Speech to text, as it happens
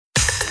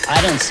I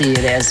don't see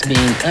it as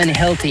being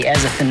unhealthy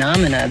as a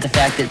phenomena. The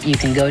fact that you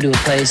can go to a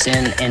place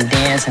and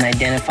dance and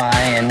identify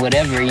and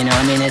whatever, you know,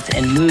 I mean,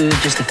 and move,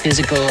 just the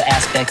physical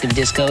aspect of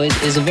disco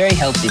is a very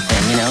healthy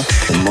thing, you know.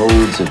 The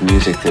modes of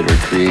music that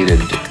are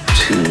created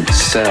to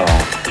sell,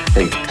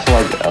 they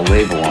plug a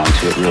label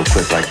onto it real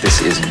quick, like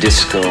this is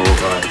disco,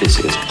 this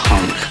is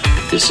punk,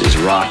 this is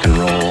rock and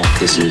roll,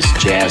 this is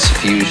jazz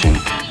fusion.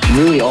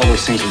 Really, all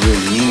those things are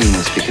really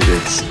meaningless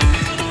because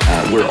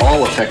we're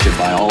all affected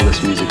by all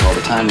this music all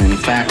the time. And in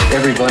fact,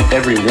 every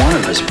one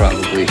of us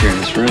probably here in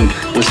this room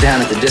was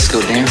down at the disco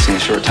dancing a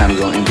short time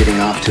ago and getting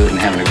off to it and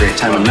having a great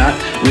time. I'm not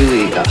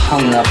really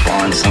hung up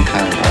on some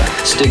kind of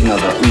a stigma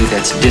about, ooh,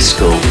 that's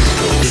disco.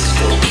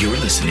 You're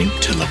listening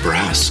to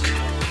Lebrosk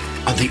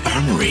on the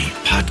Armory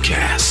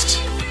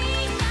Podcast.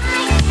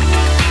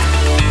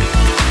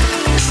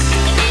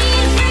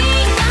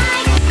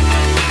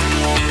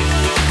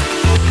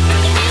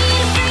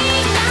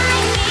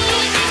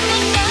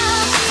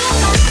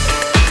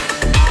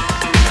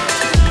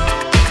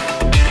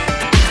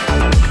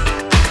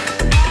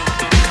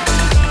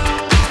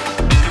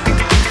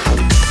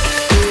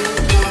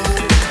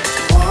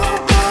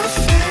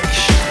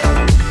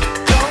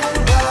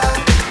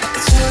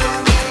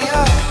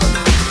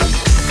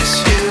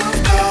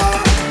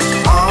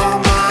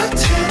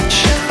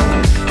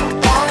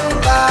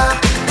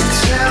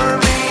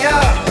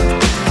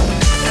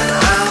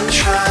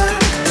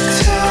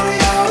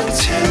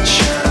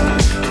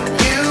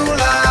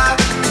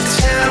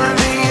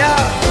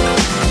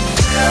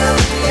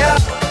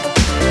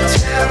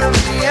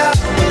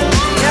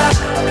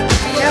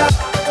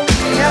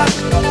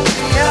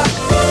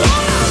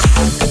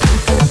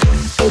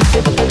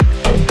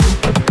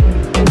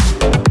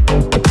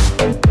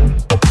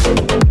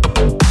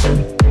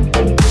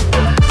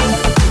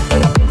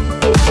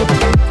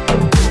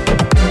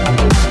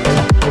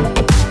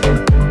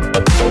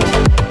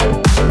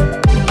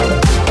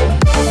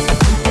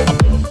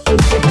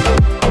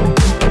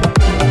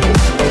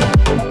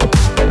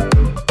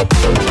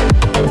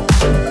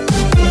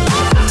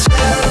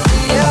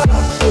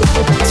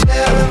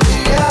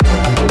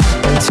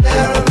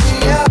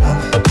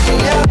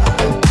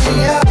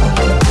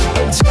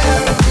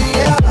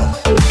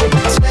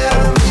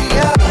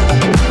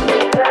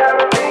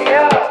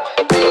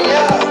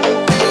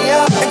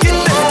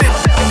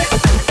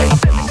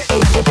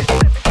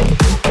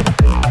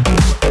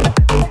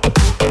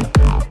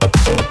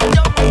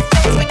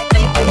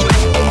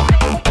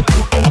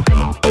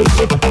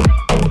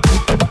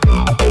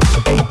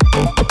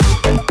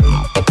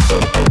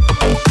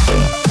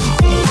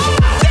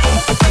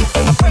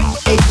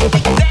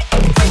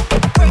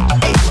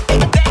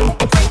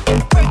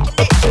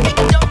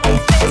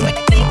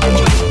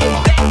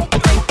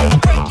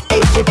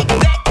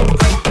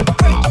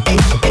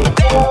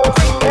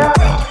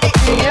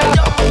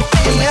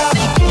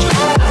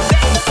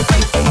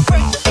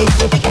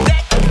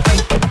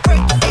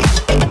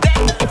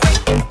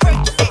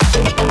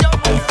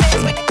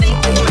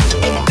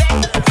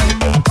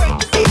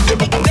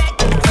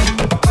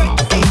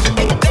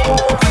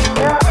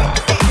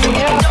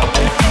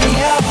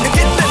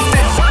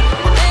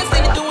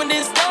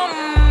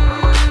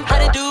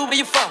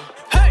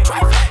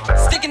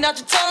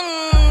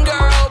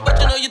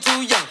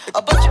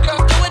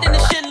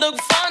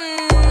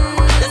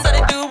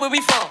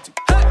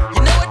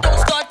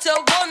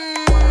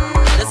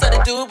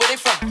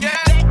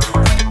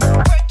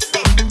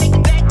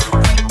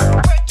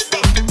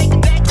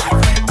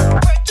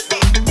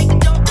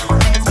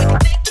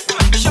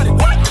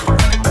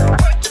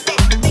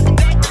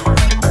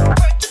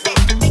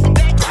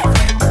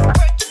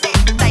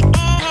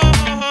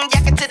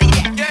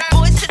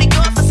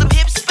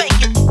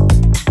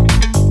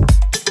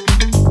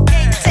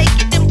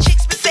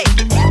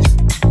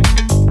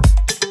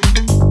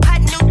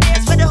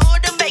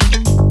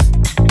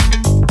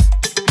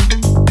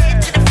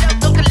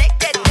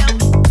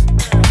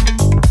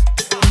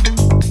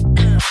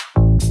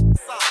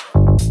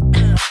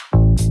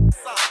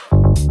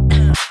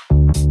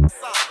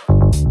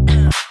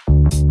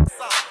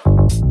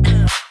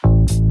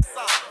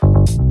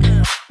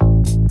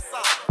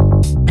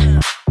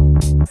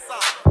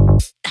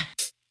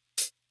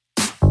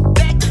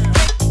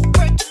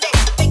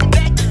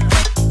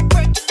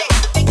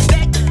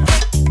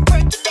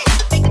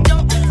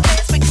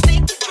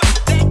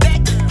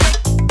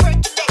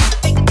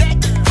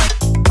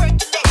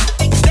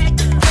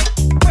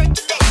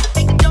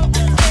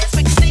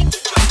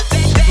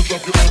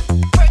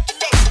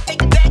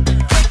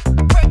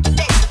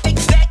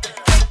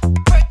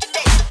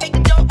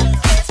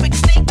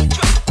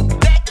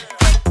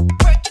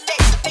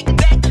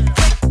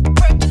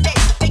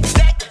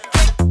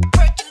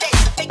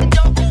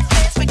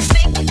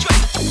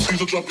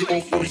 drop you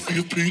off when he see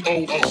his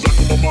P.O. Back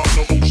in my mind,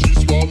 I hope she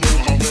swallow.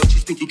 How mad she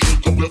spilled the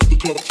drink, I left the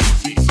club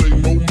tipsy. Say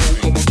no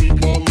more, I'ma keep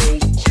my low.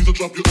 She's a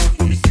drop you off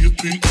when he see his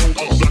P.O.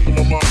 Back in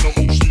my mind, I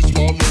hope she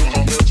swallow.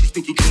 How mad she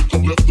spilled the drink, I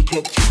left the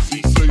club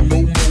tipsy. Say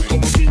no more,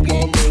 I'ma keep my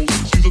low.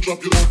 She's a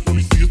drop you off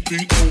when he see his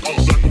P.O.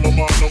 Back in my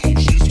mind, I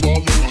hope she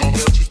swallow. How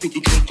mad she spilled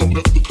the drink, I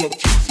left the club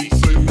tipsy.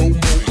 Say no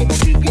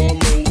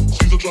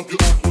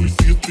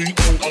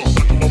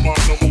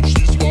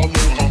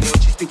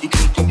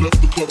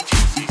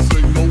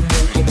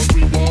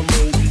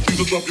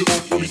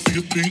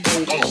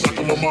C-S-P-O. Back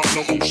in my mind,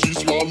 I hope she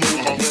swallow.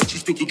 How man, she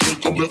spilled the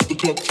drink, I left the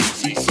club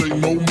tipsy. Say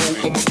no more,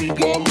 come on, me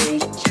wallow.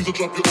 Caesar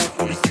drop you off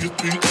when you see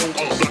C-S-P-O.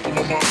 Back in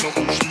my mind, I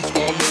hope she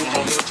swallow.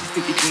 How man, she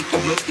spilled the drink, I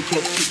left the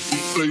club tipsy.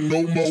 Say no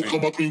more,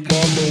 come on, me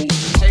wallow.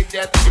 Take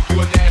that thing if you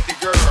a nasty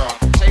girl.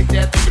 Take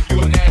that thing if you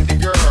a nasty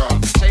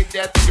girl. Take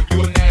that thing if you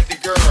a nasty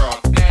girl.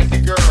 Nasty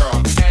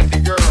girl, nasty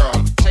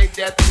girl. Take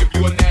that thing if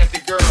you a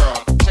nasty girl.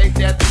 Take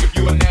that thing if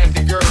you a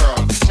nasty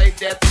girl. Take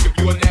that thing if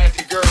you a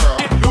nasty girl.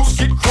 Get loose,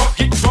 get crunk,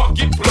 get drunk,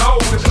 get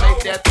blowed. Take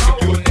that thing if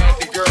you a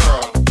nasty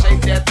girl.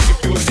 Take that thing if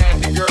you a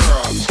nasty girl.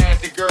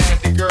 Nasty girl,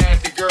 nasty girl,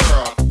 nasty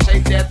girl.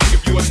 Take that thing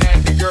if you a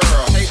nasty girl.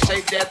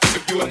 Take that thing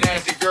if you a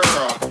nasty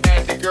girl.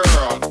 Nasty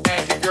girl,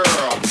 nasty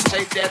girl.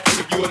 Take that thing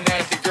if you a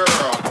nasty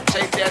girl.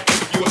 Take that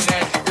thing if you a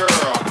nasty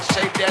girl.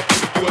 Take that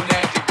thing if you a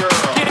nasty girl.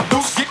 Get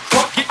loose, get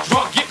crunk, get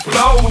drunk, get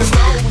blowed.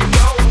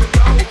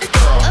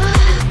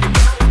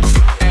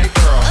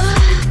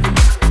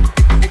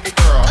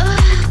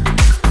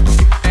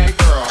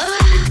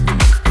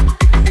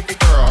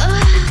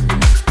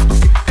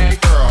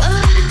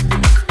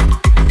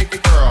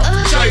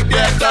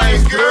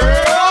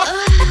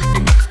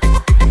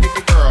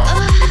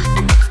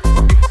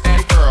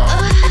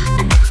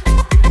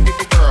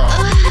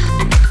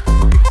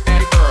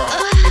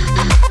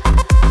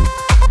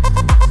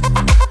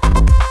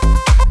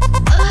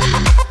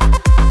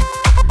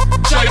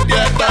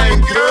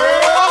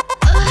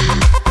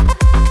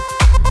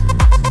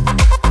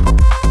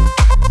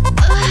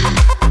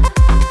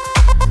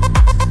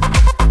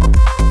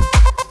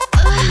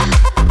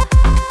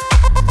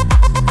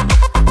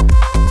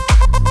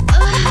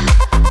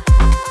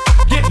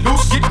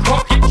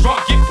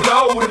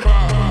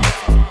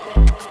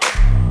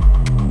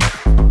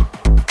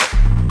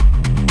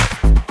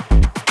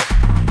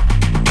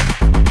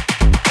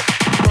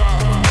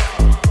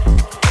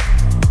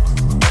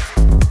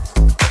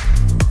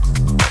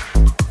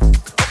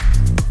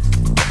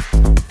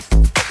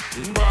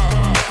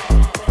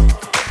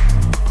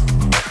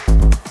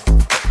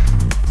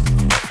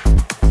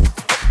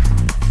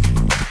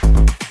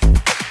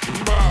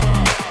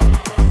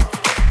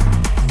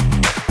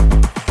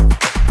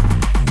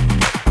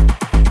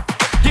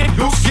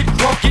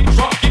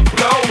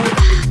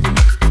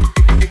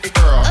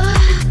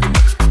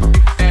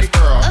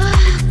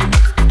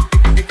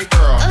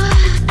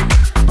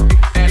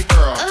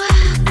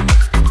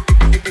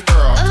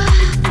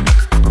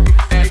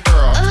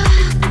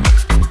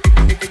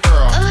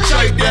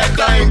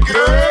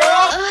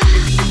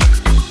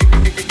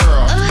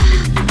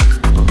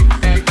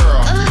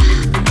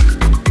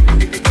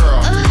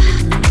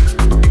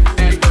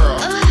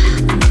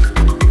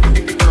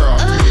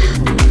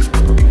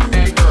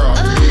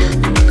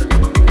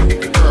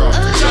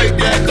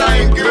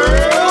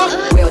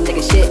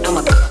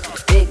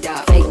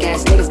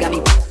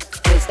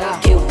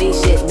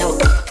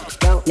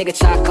 Nigga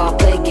try call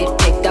play, get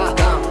picked up.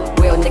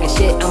 Real nigga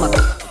shit, I'm a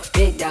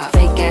big dog.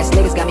 Fake ass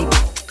niggas got me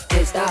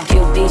pissed off.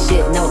 QB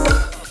shit, no.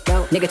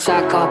 Nigga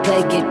try call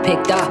play, get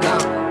picked up.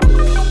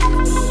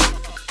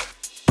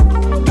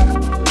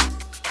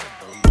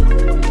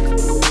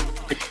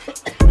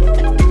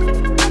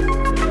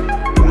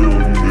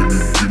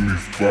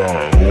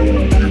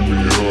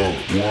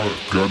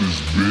 Got his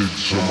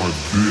bitch on my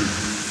dick.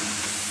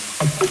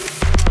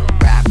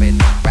 Rapping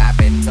to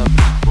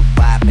people,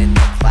 clapping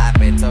to people,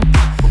 rapping to people,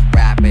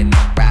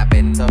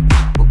 clapping to people, rapping to people,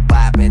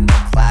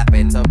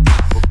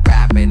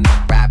 clapping to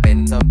people,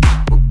 rapping to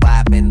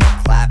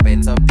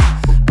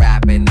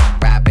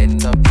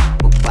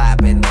people,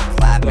 clapping to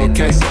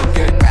Okay.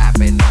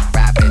 rapping to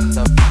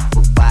people,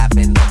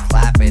 clapping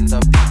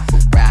to people,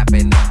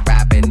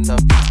 rapping to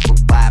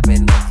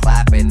people,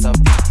 clapping to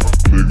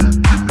people. Nigga,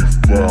 give me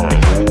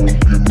five, oh,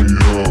 give me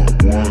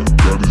up. One,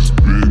 got his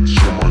bitch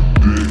on my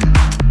dick.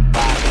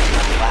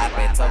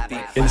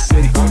 In the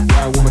city,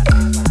 ride with my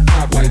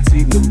top white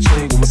tee, little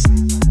chain with my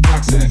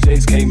rocks and the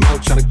J's came out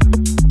tryna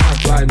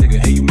fly nigga.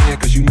 Hey, you mad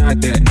cause you not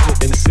that?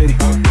 In the city,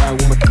 ride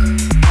with my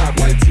top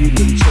white tee,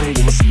 little chain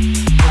with my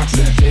rocks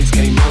and the J's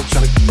came out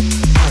tryna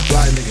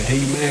fly nigga. Hey,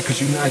 you mad cause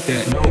you not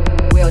that? No.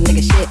 Real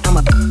nigga shit, I'm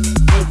a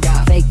big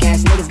dog. Fake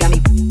ass niggas got me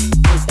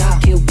pissed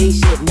off. QB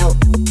shit, no.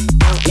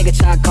 Nigga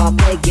try call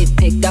play, get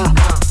picked up.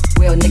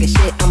 Real nigga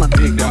shit, I'm a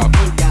Big dog.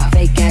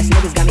 Fake ass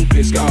niggas got me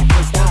Pissed off.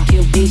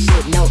 QB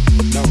shit, no.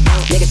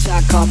 Nigga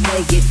try call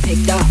play, get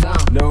picked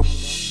up. No.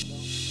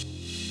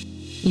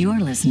 You're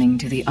listening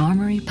to the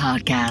Armory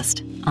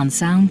Podcast on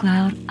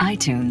SoundCloud,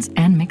 iTunes,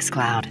 and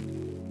Mixcloud.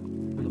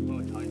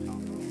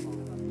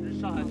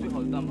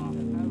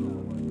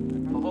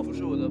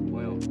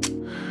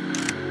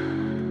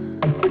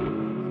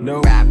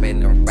 No.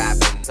 Rapping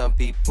some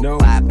people, No.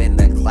 clapping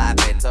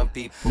some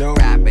people, No.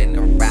 rapping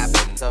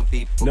some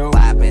people, No.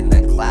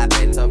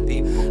 clapping some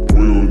people.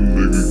 Real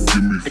nigga,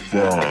 give me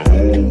five,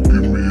 oh,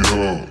 give me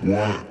up.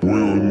 One,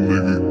 real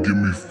nigga, give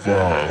me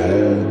five,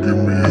 oh, give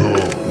me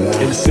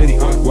up. In the city,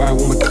 ride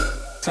with my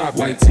top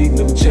white tee,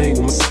 little chain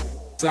with my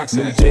socks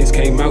and the J's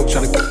came out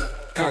tryna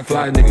cock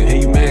fly nigga.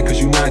 Hey, you mad cause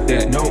you not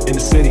that? No. In the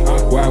city,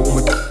 ride with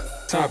my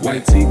top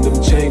white tee,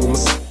 little chain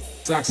with my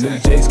Socks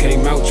and J's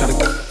came out tryna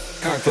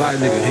cock fly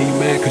nigga. Hey, you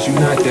mad cause you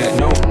not that,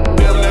 no.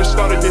 Damn, that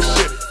started this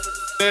shit.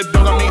 That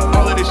dog, I mean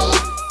all of this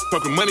shit.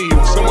 Talking money,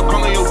 you someone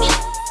calling your chick.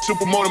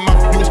 Supermodel, my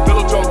use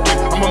pillow talking.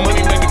 I'm a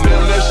money maker,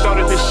 damn, that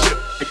started this shit.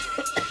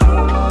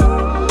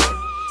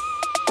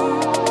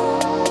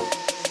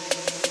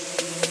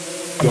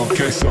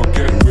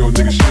 Okay, real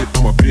nigga shit,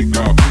 I'm a big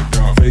dog.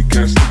 Fake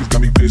ass niggas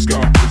got me pissed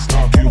off.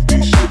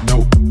 QB shit,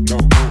 no.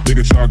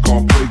 Nigga try to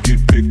call play,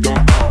 get picked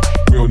off.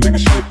 Real nigga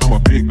shit, I'm a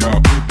big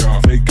dog.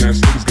 Fake ass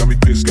niggas got me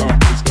pissed off.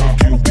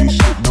 QB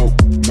shit, no.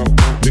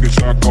 Nigga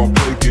try to call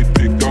play, get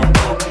picked off.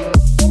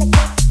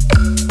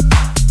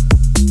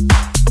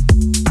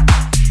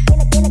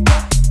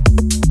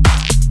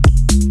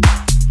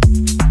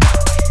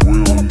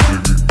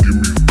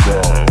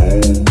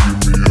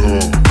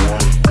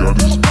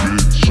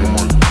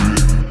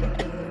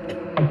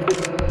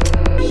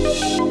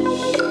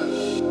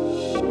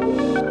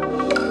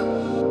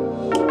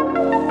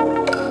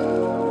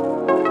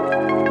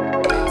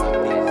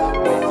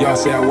 Y'all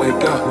say I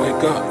wake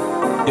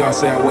up. Y'all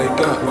say I wake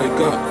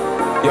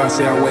up. Y'all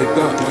say I wake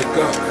up.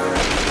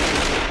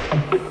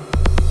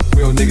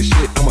 Real nigga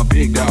shit, I'm a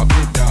big dog.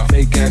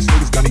 Fake ass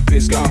niggas got me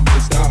pissed off.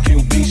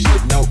 QB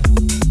shit, no.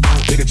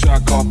 Nigga try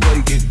to call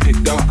play, get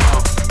picked off.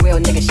 Real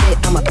nigga shit,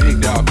 I'm a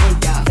big dog.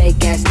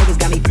 Fake ass niggas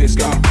got me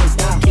pissed off.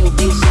 QB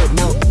shit,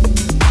 no.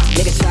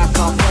 Nigga try to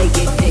call play,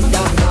 get picked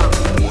off.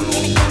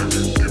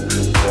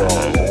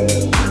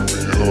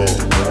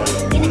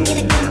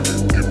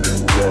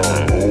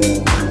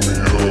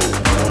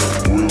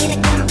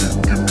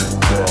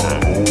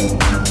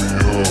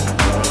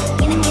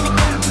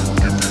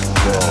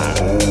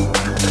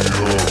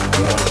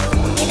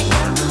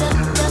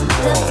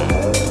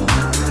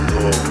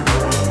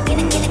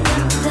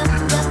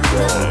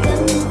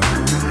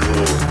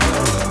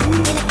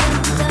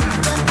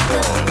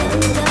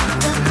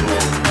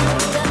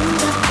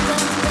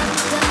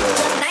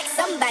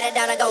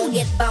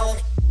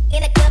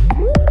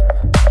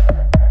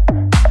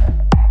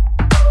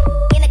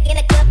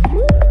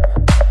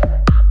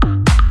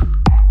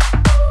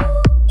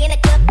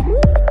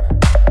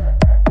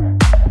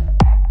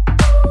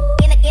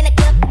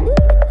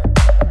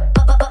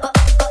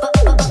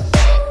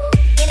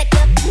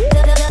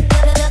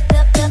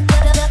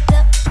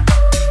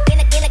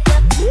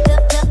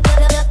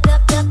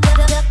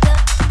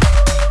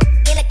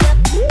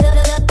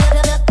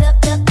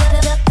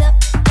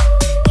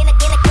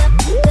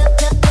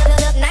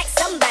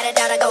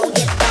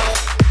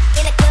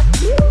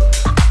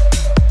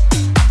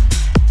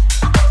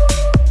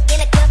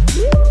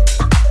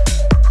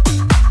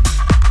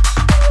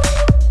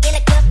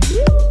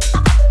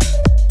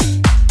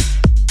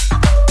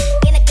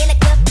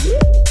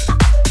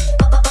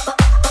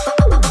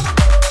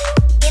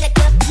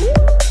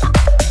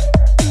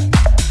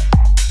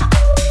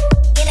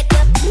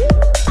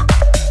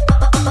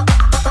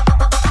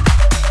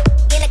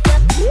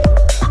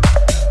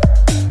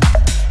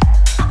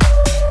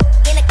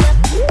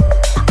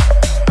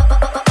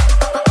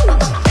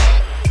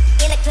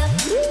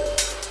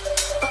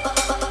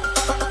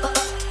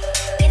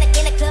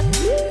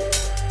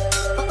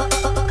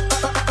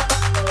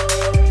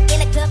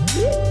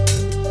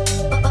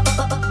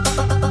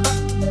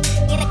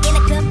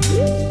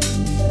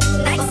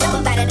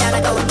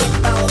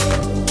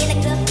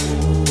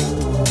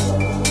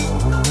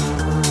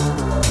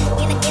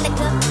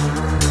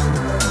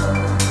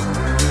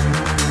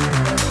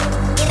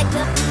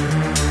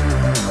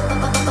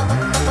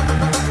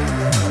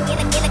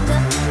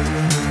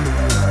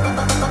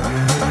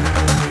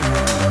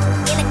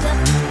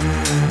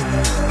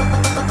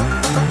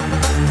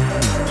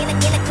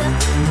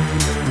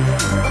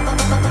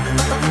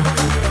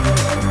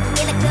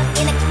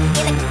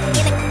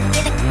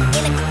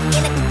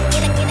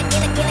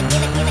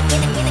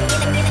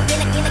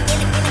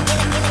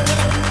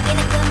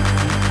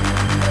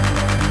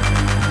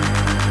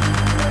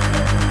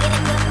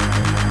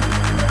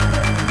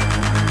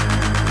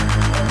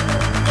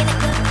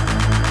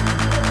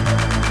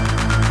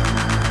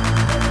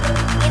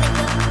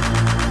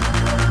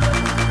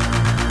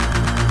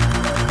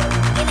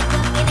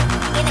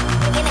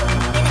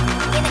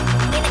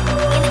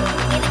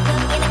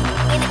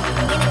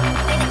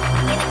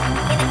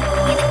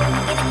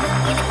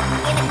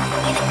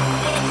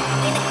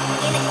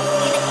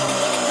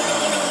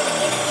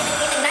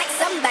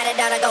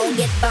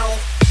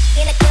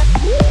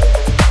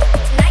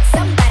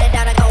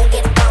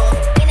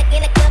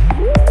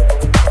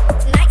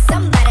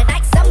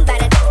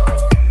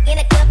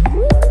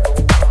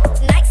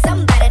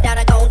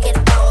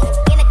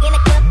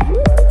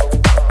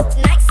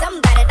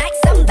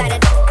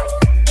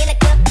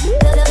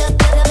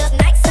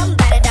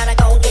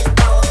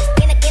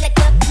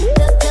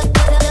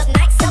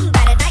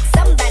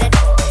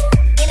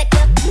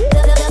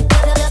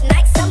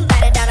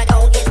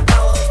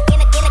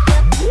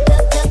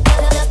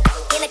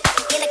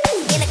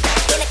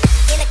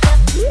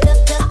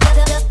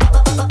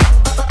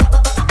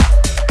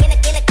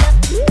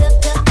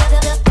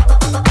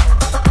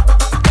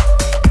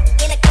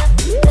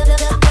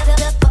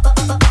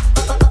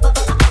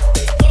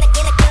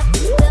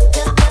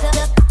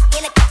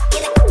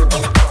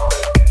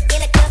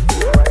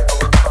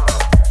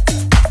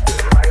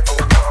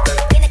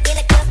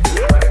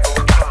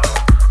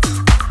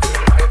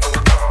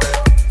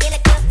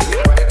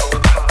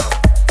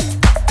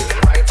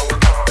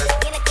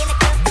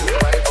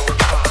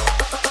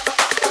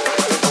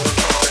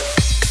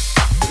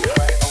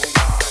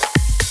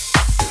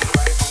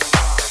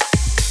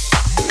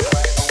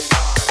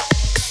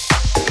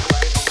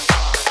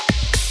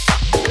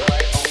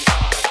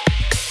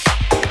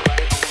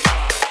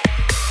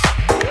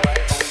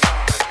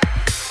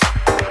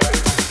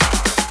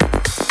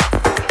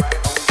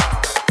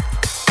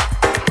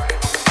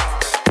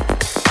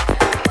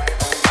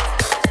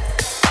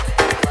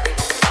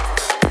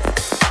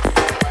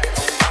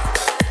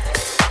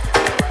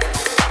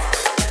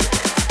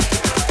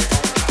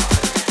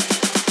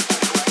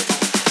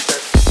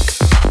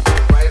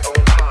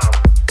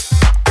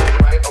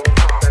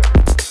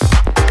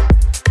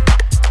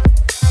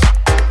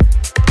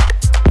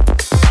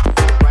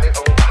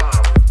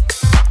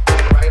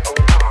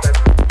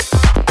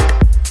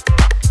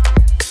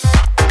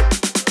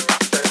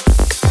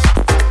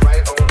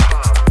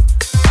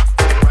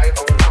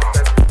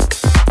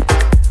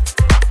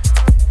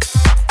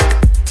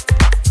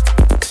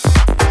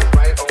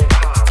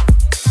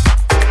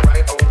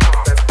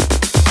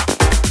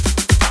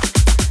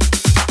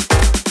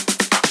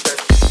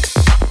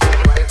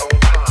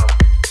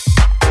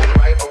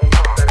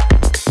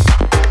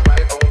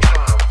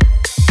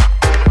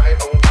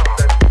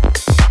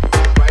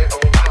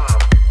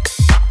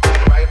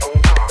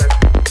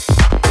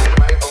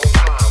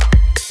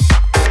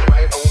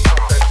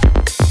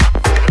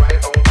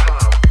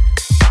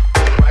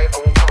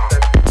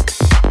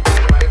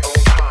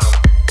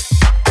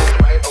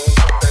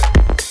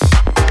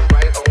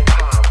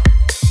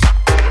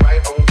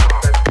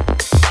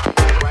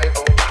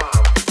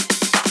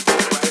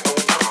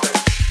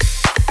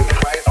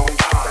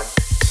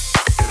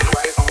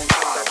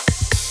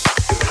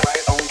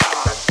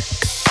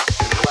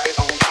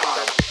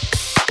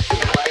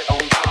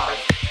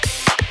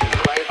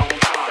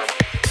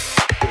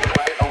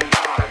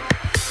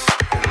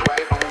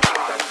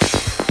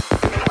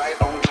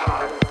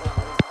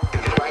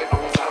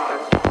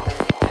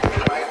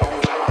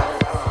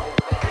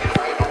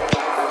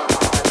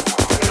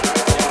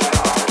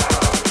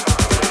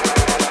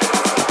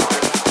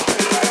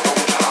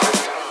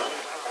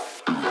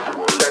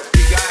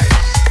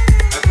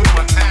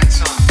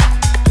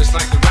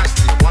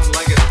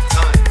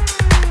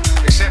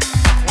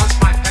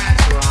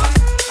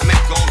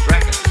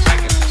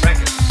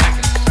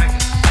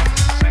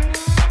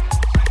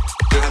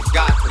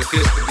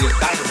 appears to be a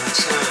dynamite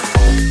sound.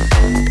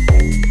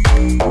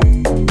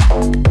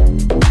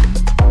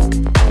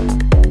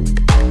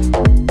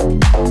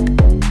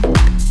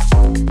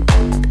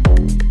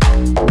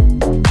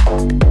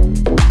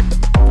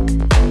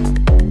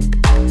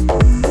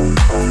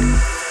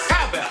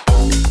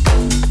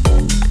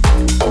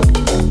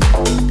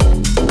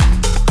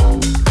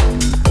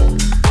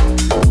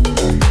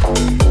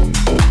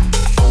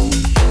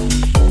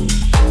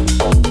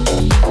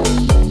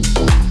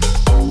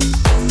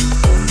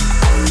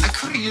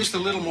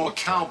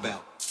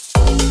 Cowbell.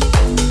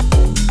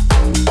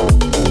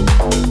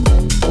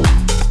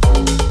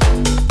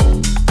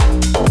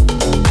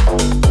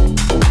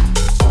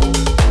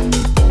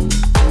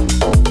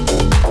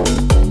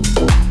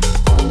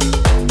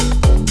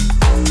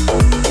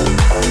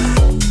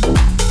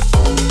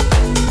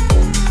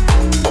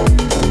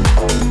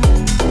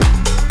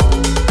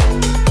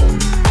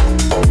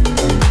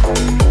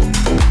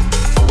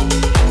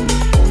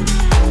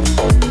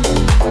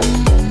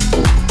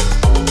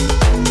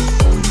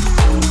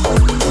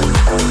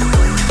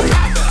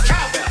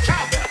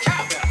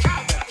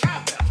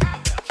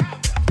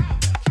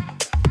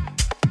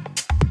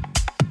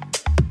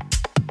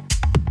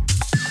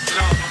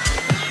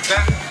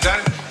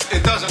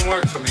 It doesn't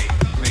work for me.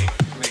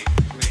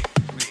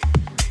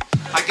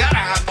 I gotta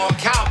have more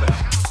cowbell.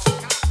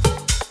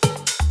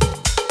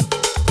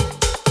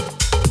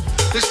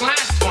 This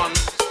last one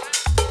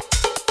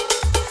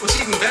was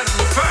even better than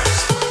the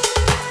first.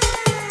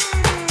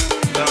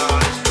 No,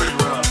 it's pretty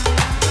rough.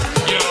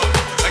 You know,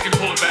 I can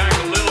pull it back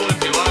a little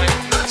if you like.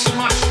 Not so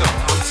much though,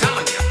 I'm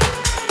telling you.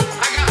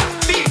 I got a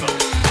fever.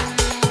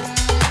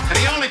 And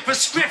the only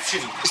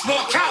prescription is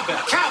more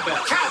cowbell.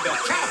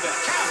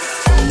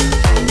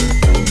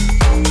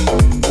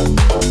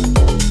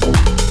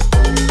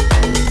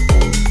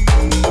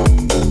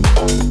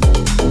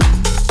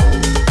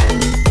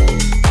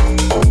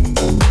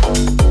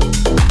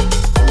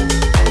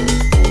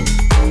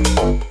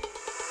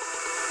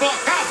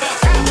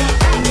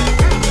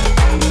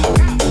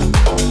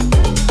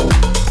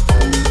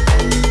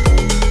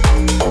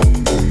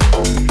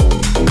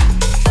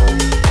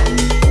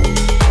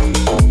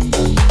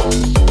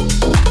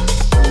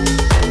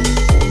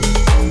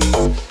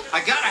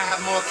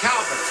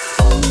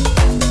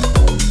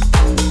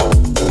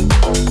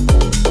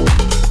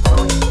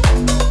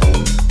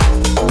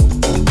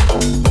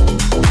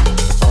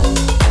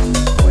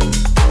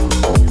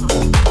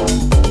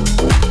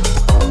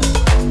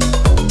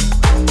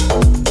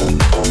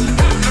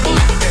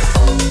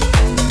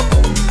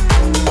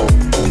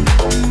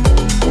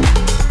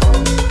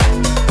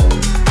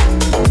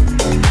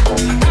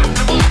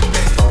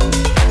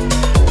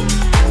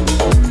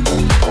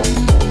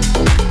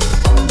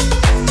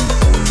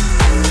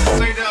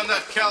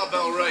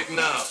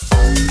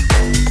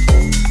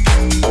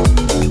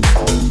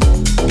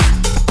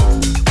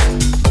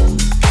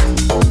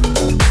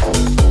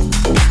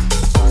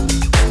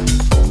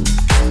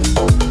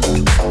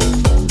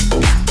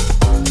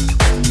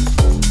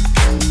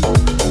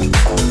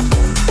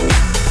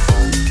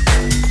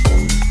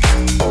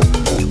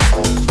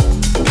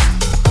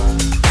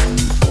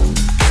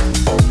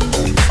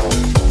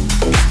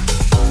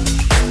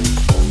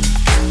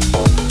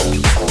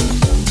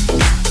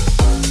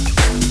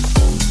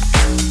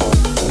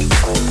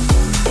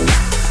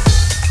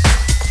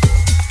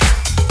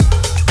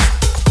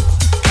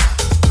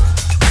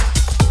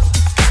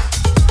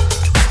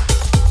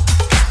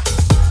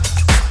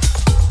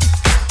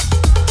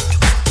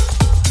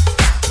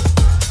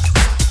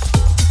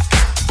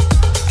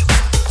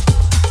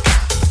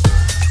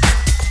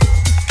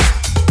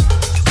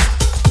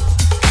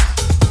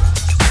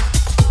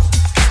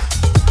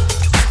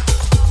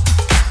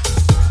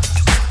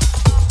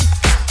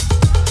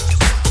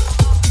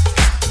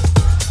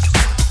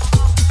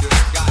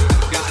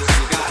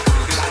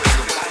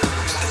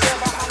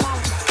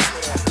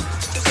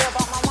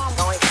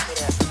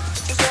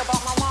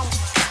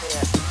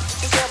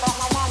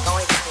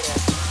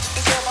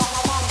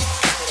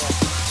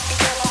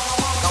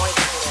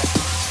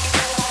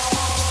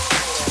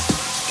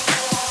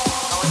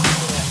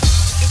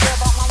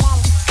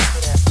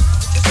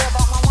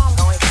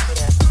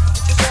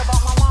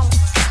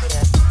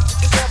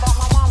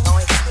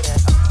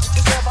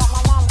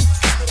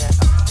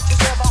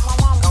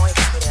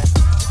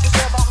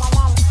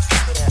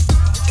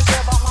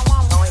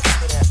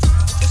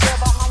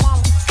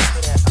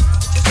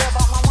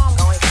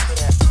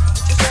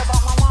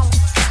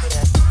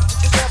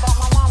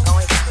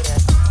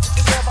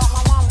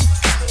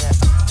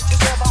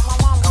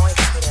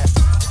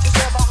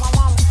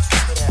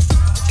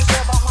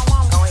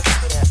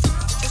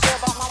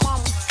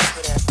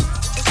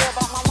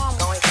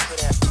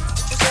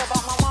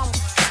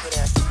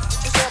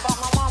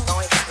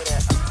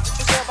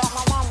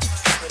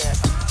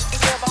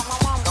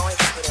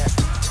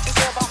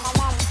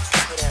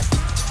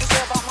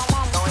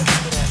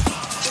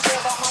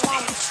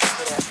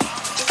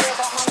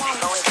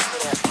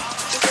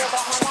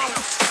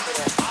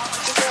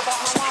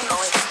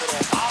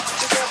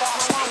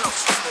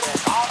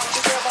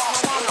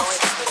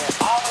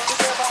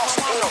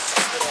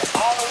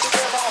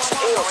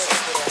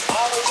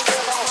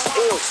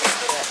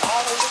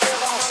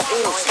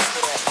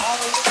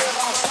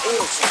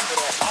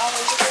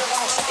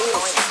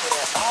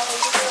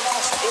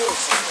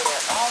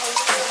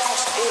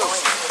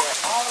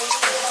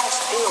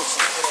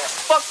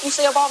 Fuck you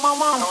say about my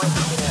mama?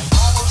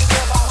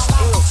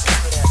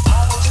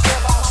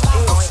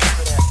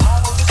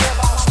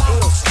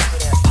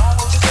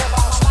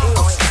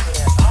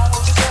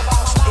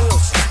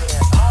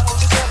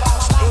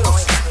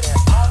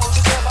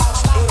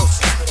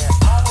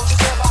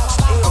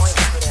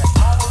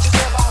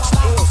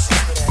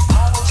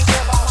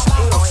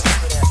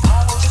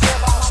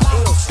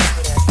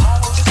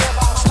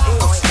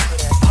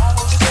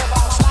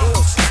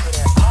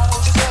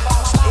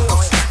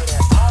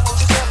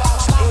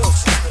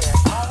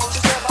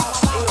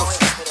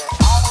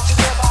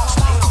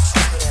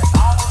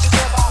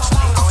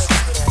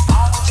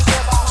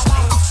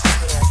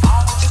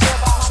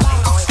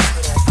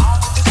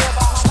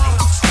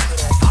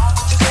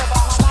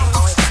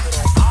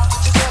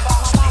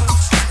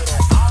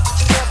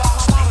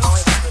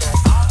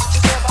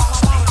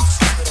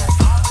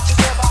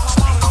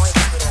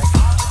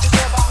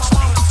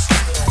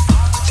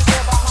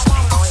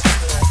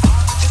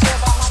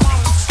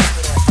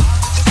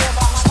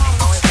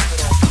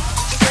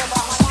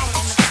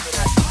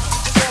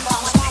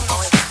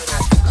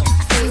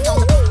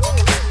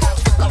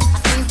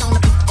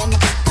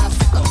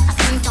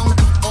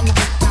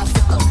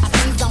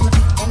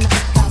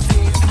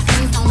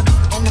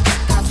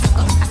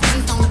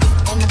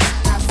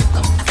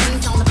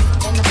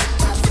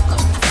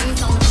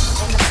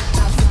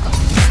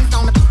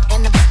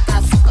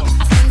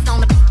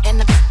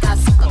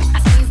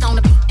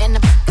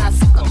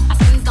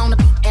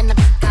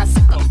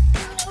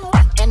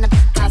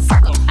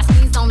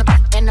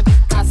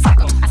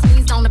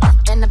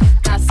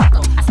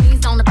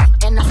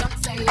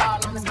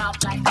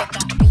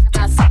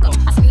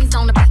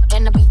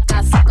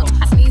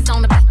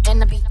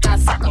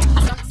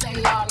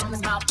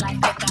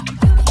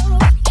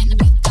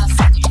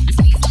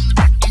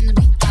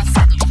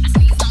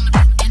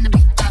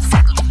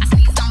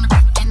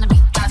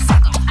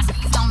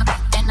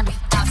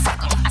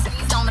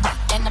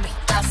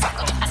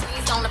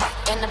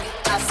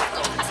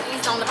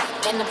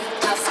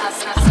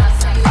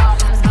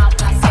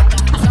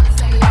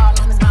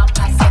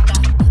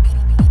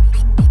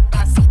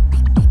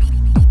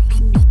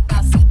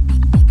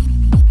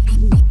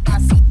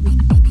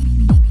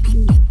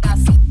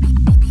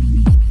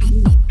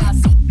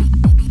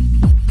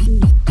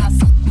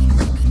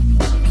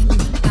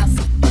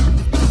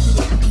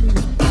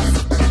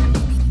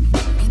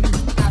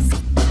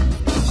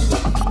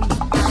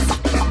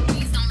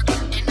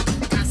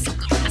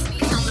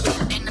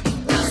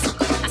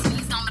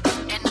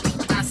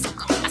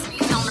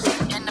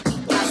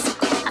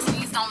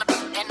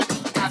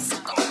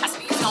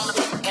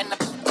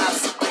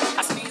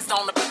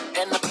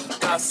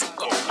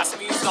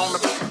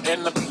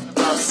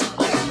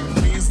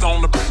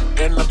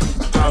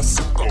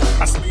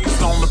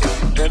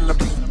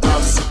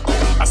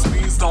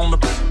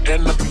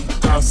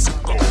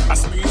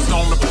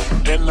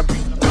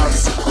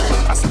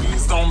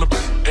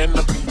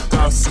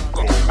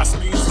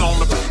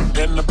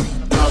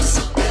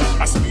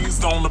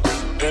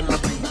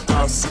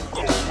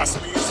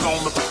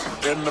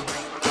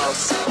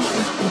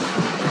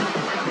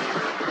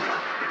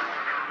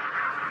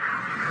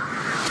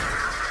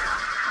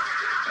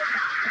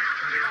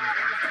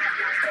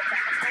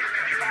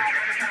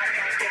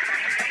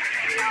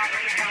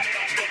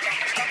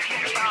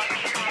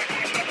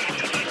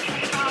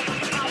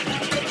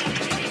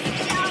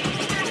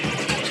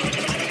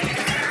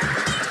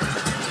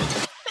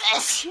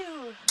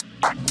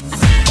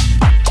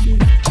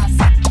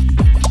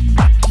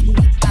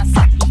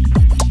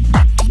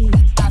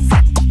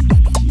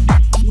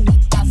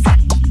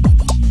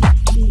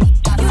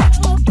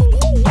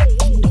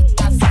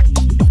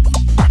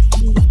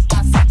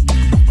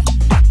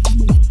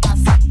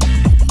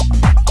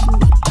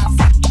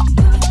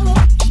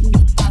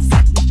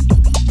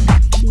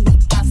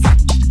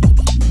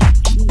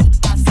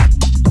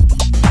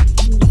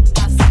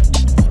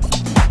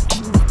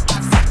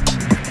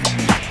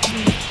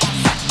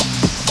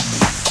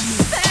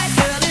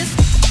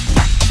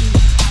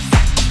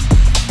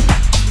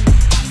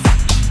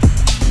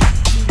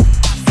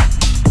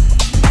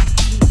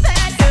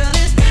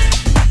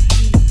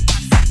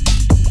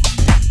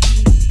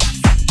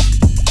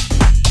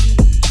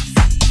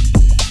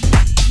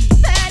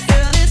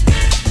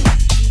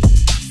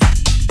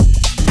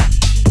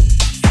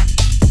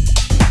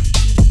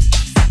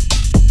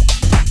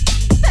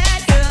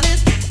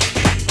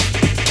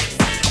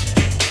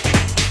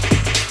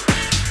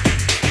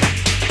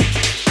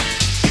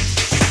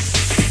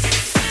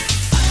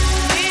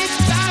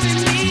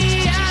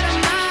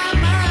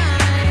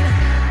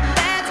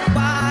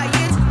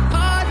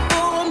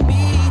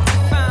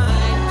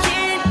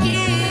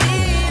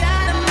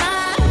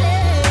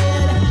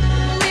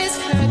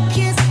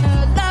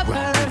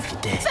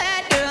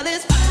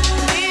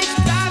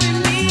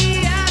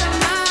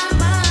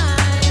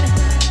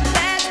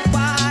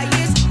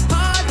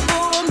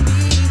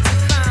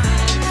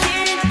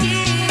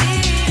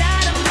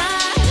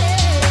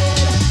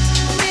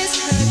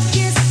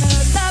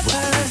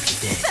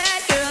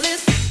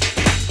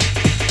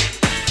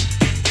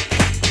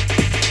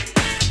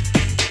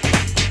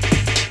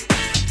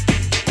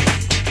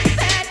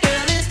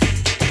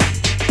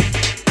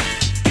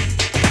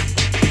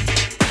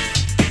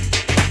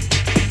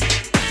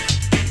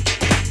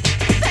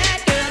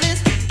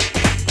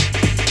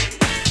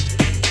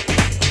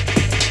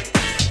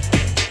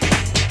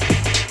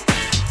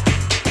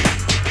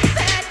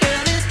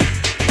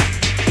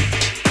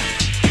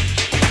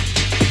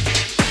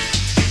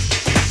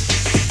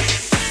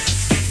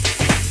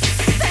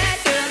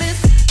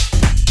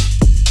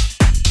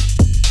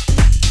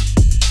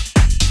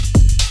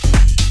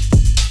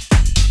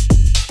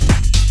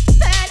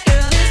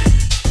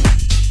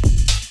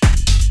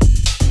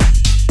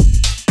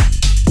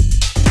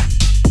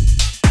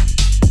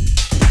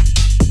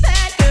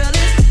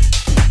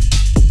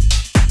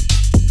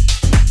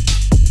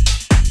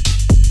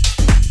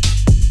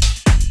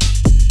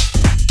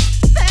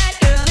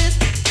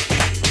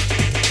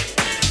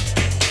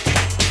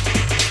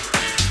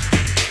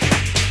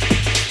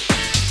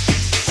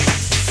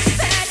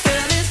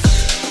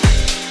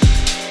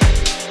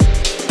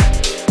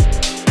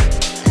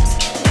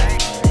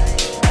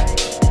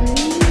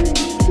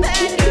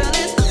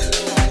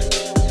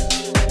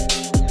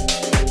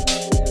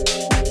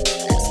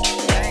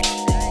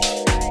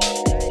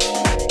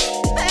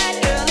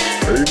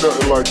 Ain't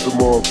nothing like the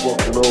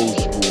motherfucking old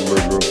school,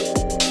 nigga.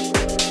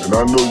 And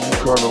I know you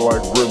kinda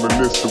like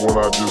reminiscing when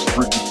I just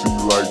freak it to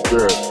you like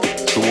that.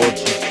 So why don't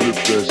you flip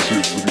that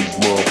shit for these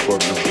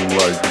motherfuckers and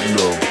like, you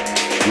know,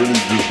 really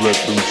just let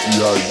them see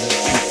how you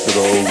stick to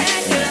the old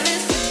school.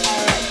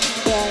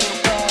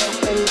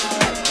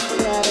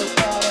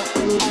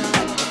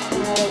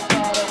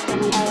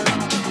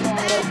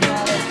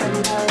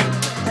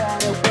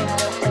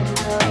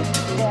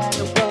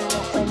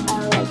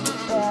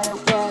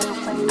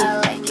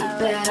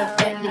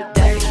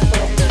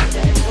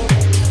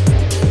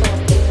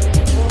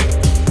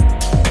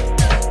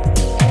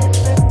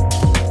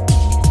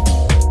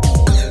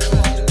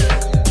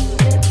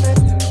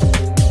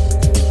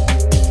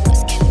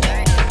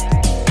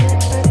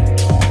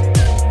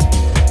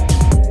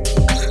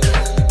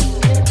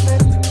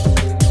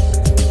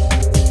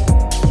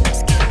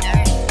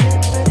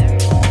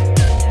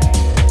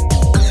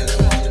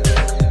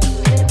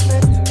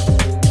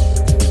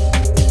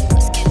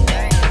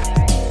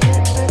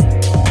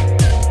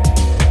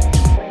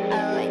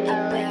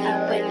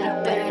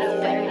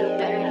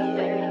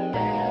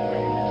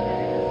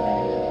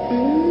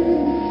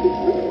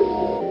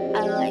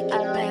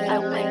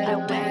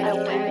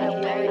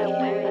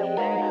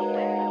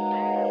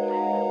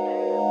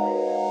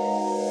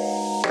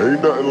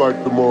 Ain't nothing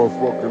like the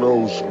motherfucking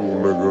old school,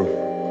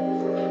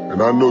 nigga.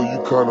 And I know you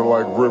kinda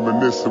like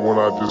reminiscing when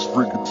I just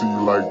freak it to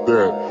you like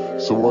that.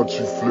 So why don't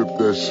you flip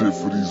that shit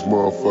for these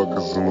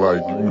motherfuckers and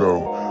like, you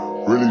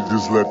know, really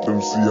just let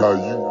them see how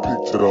you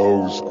picture the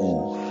old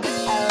school.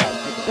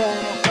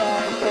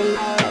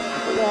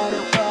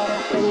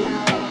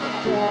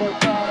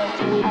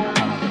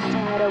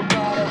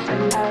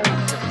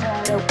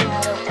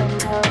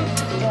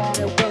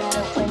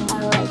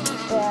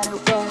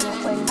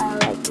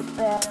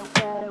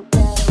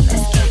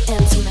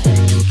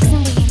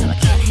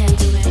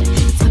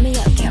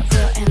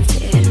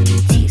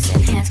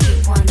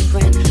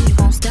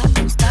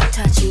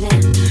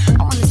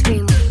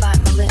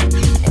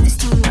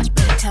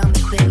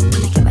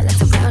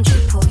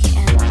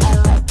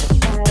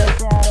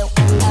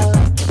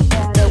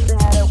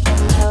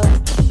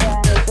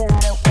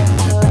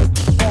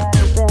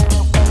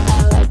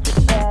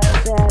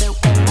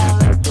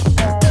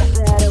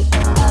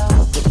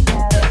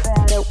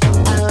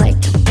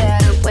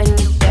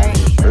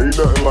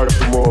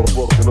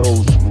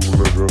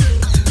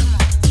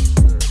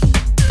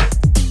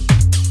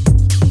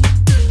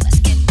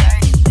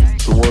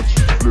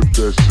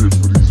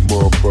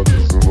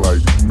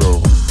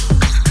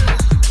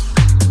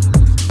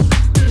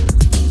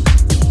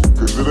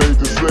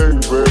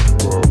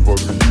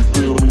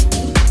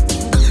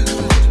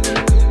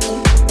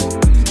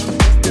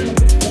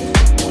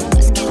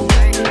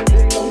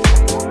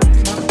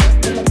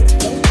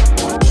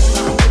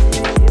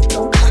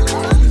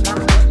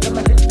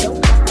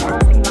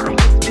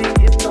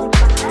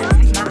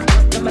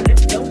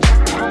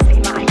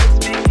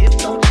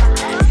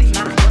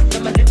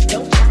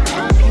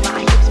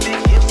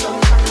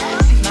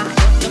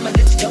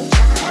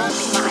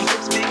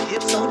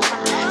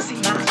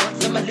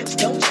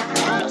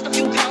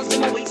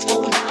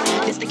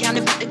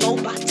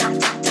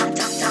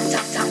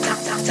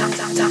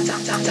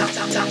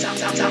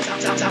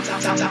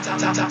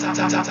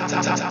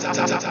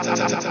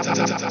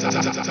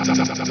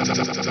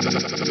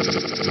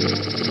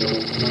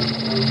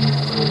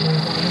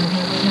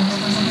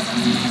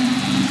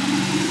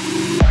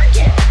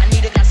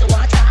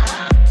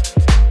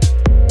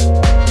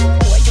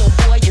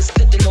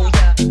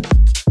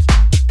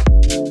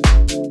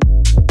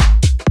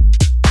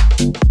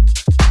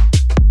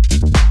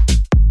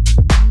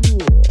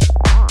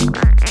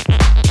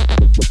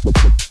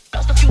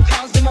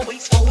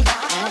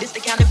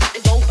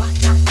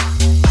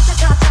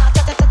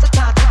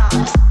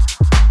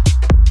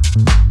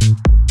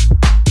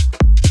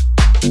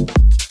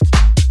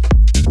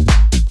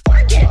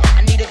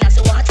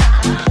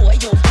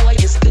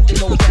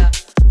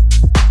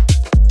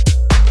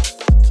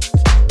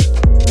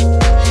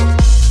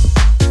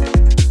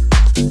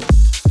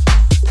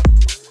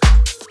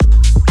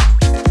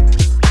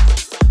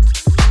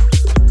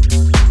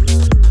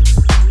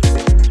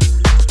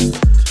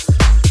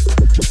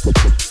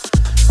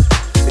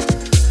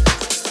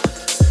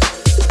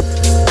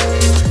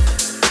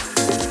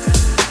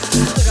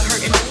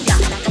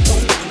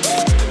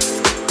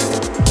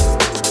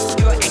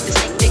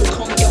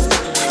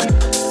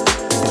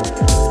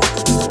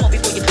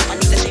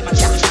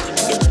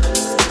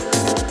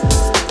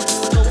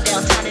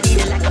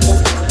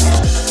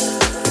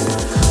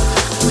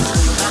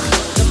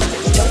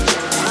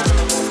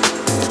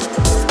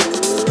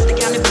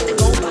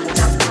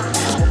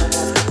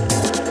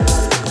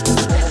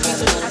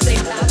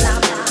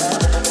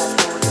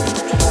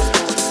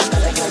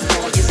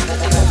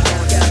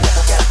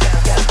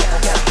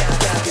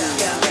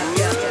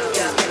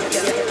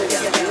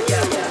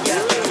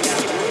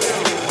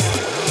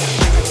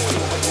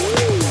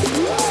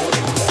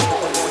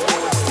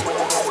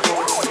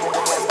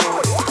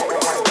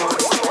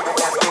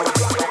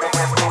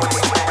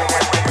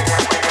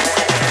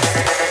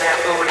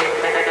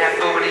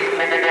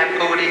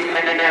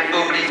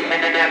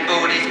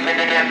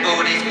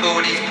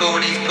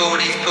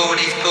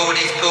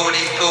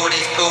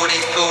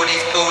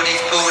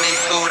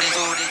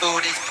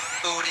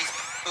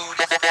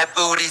 That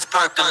booty's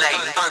percolating,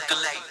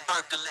 percolating,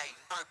 percolating,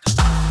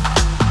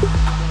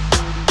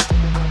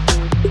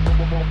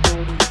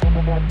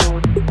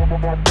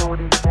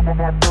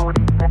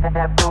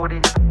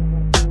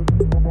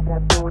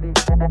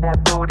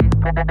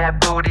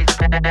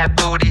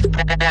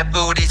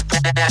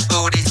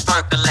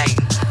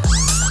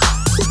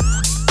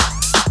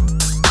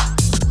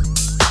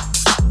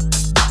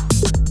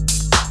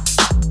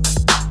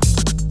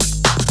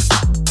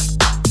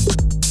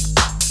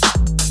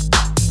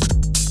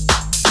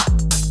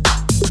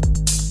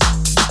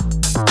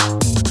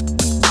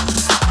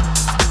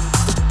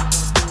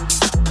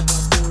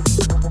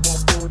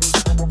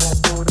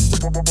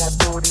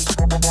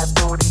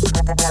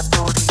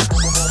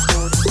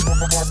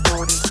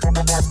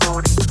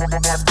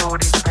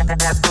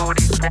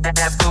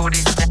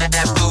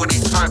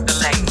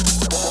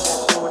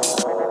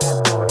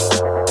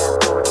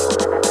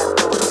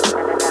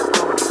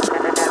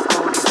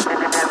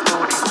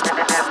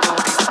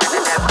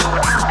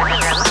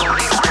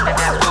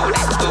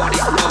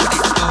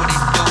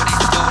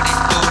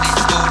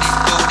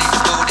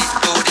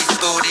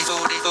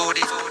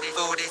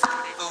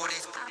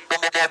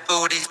 that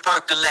booty's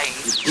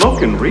percolating.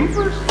 Smoking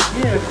reefers?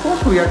 Yeah, of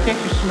course we are. Can't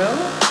you smell it?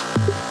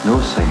 No,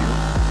 Sam.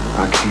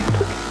 I can't.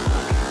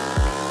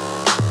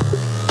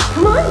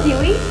 Come on,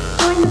 Dewey.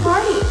 Join the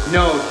party.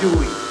 No,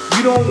 Dewey.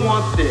 You don't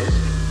want this.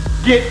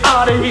 Get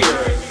out of here.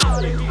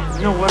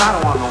 You know what? I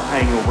don't want no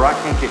hangover. I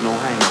can't get no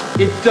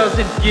hangover. It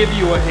doesn't give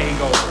you a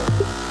hangover.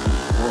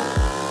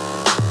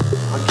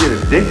 I get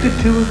addicted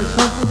to it or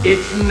something?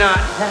 It's not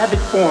habit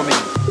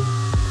forming.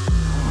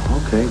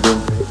 Oh, okay, well.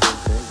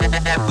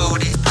 That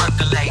booty's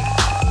percolating.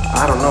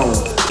 I don't know.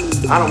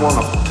 I don't want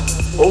to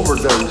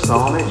overdose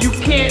on it. You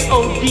can't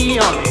OD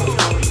on it.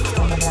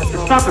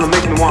 It's not going to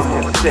make me want to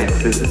have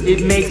sex, is it?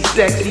 It makes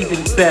sex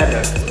even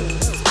better.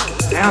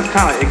 Sounds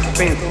kind of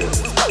expensive.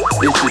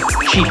 This is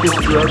the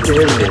cheapest drug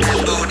there is.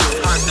 That booty's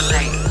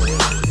percolating,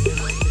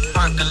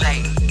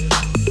 percolating,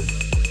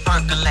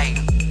 percolating,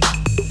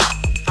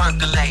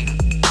 percolating,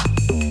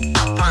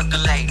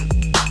 percolating,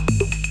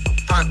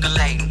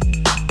 percolating,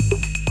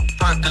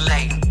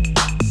 percolating,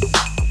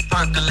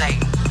 percolating.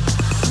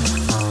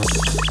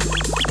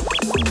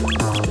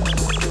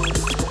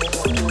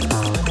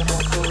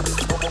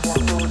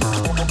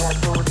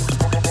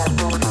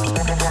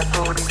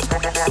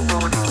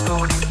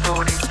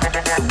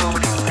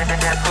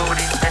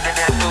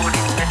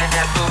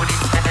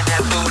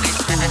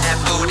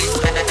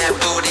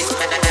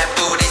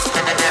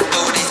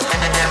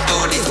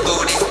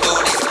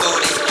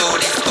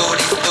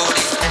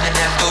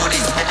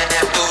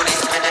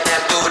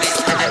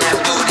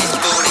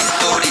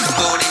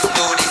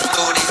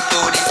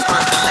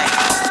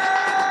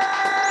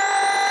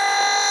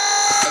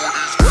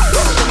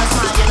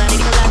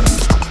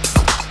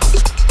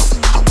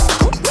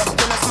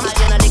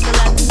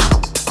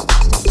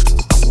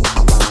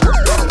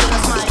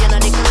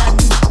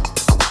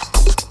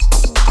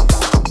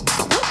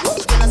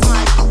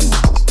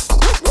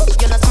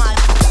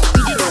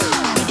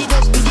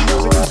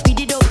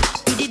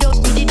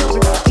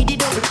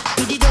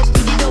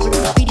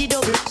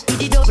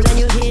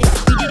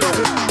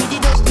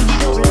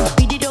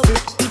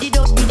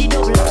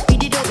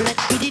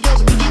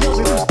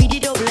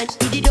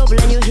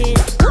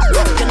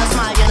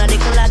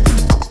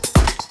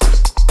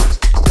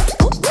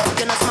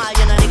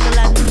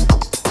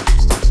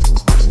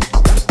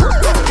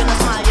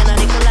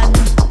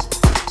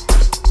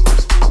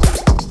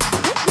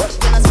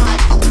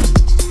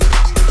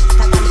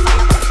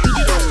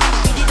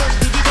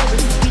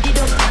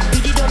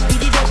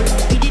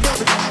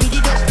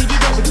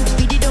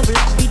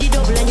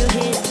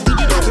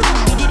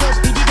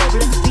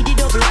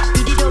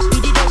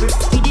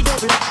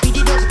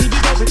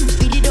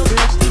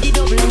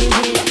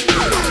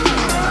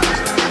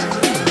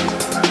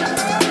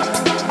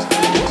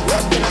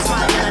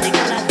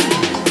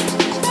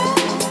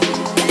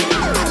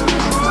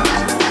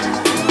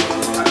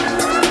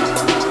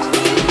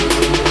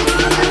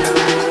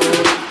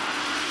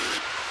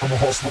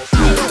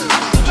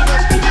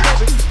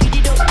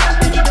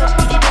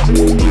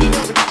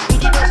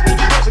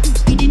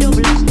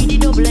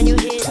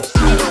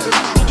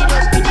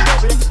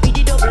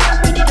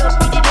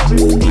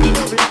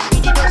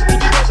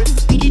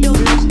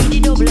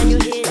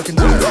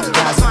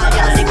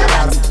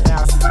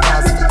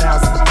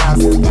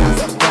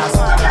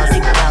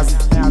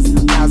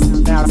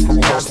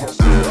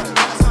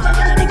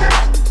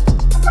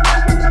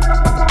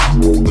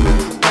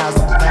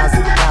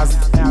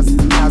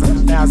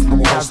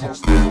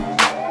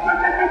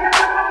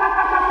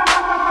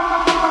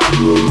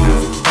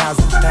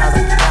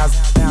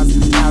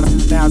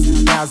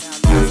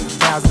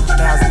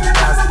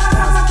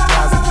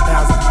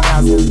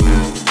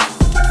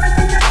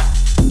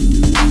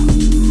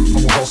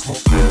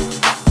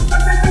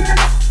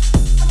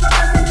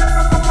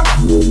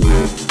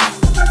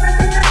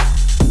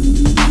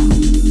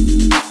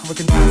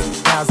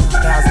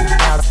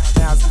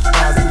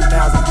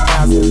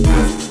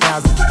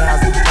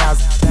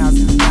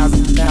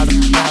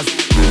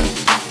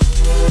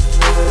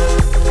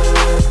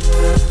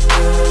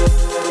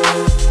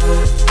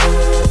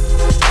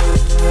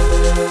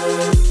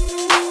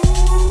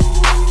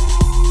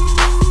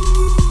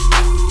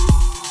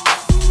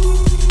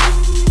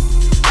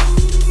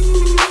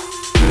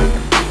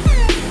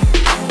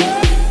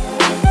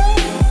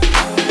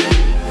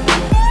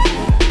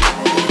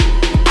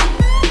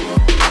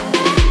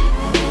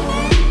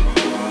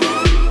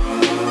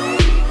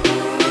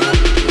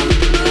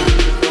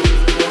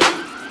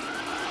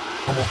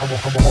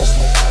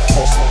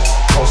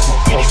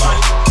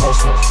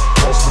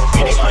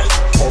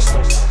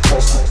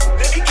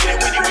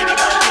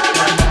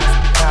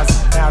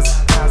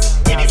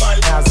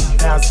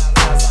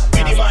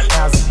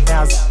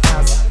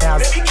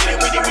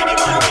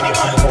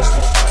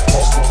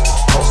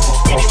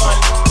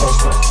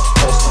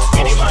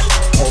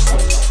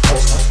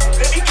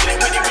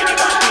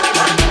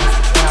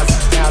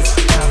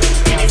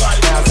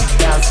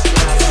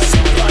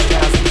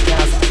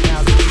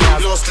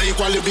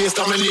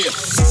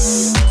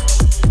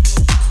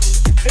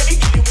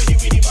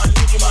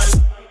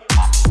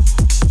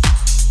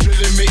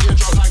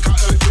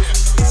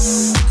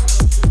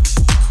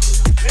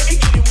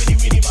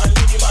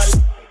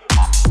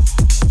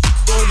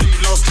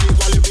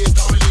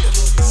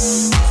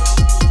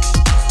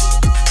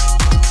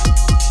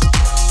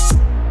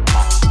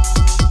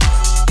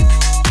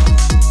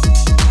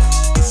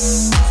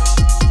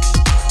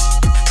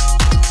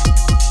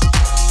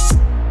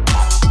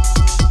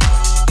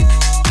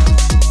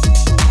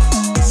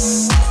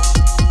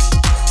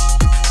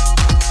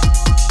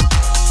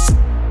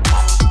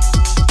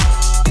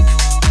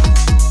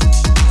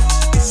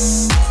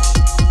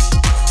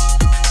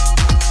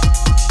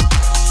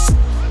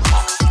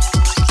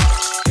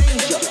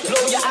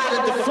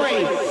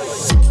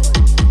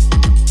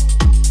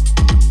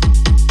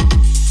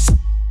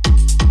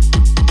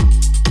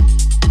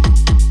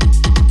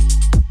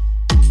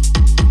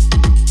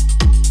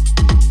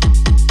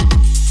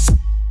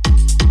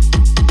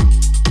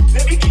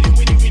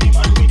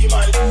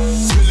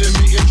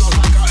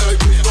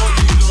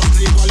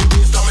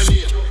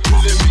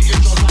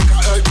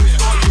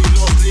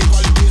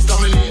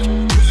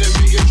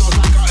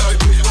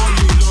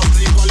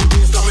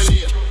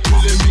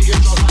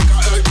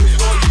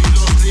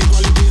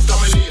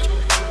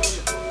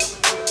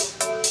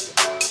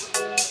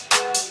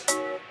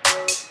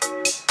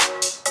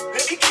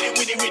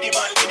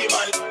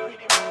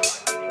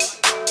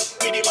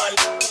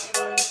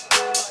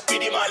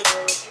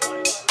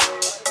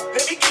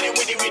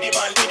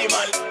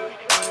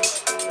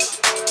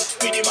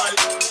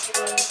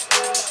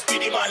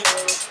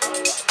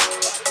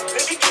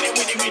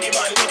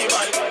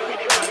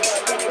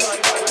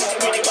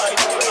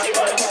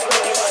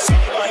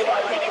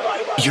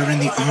 You're in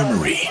the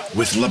Armory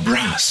with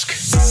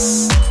Lebrosk.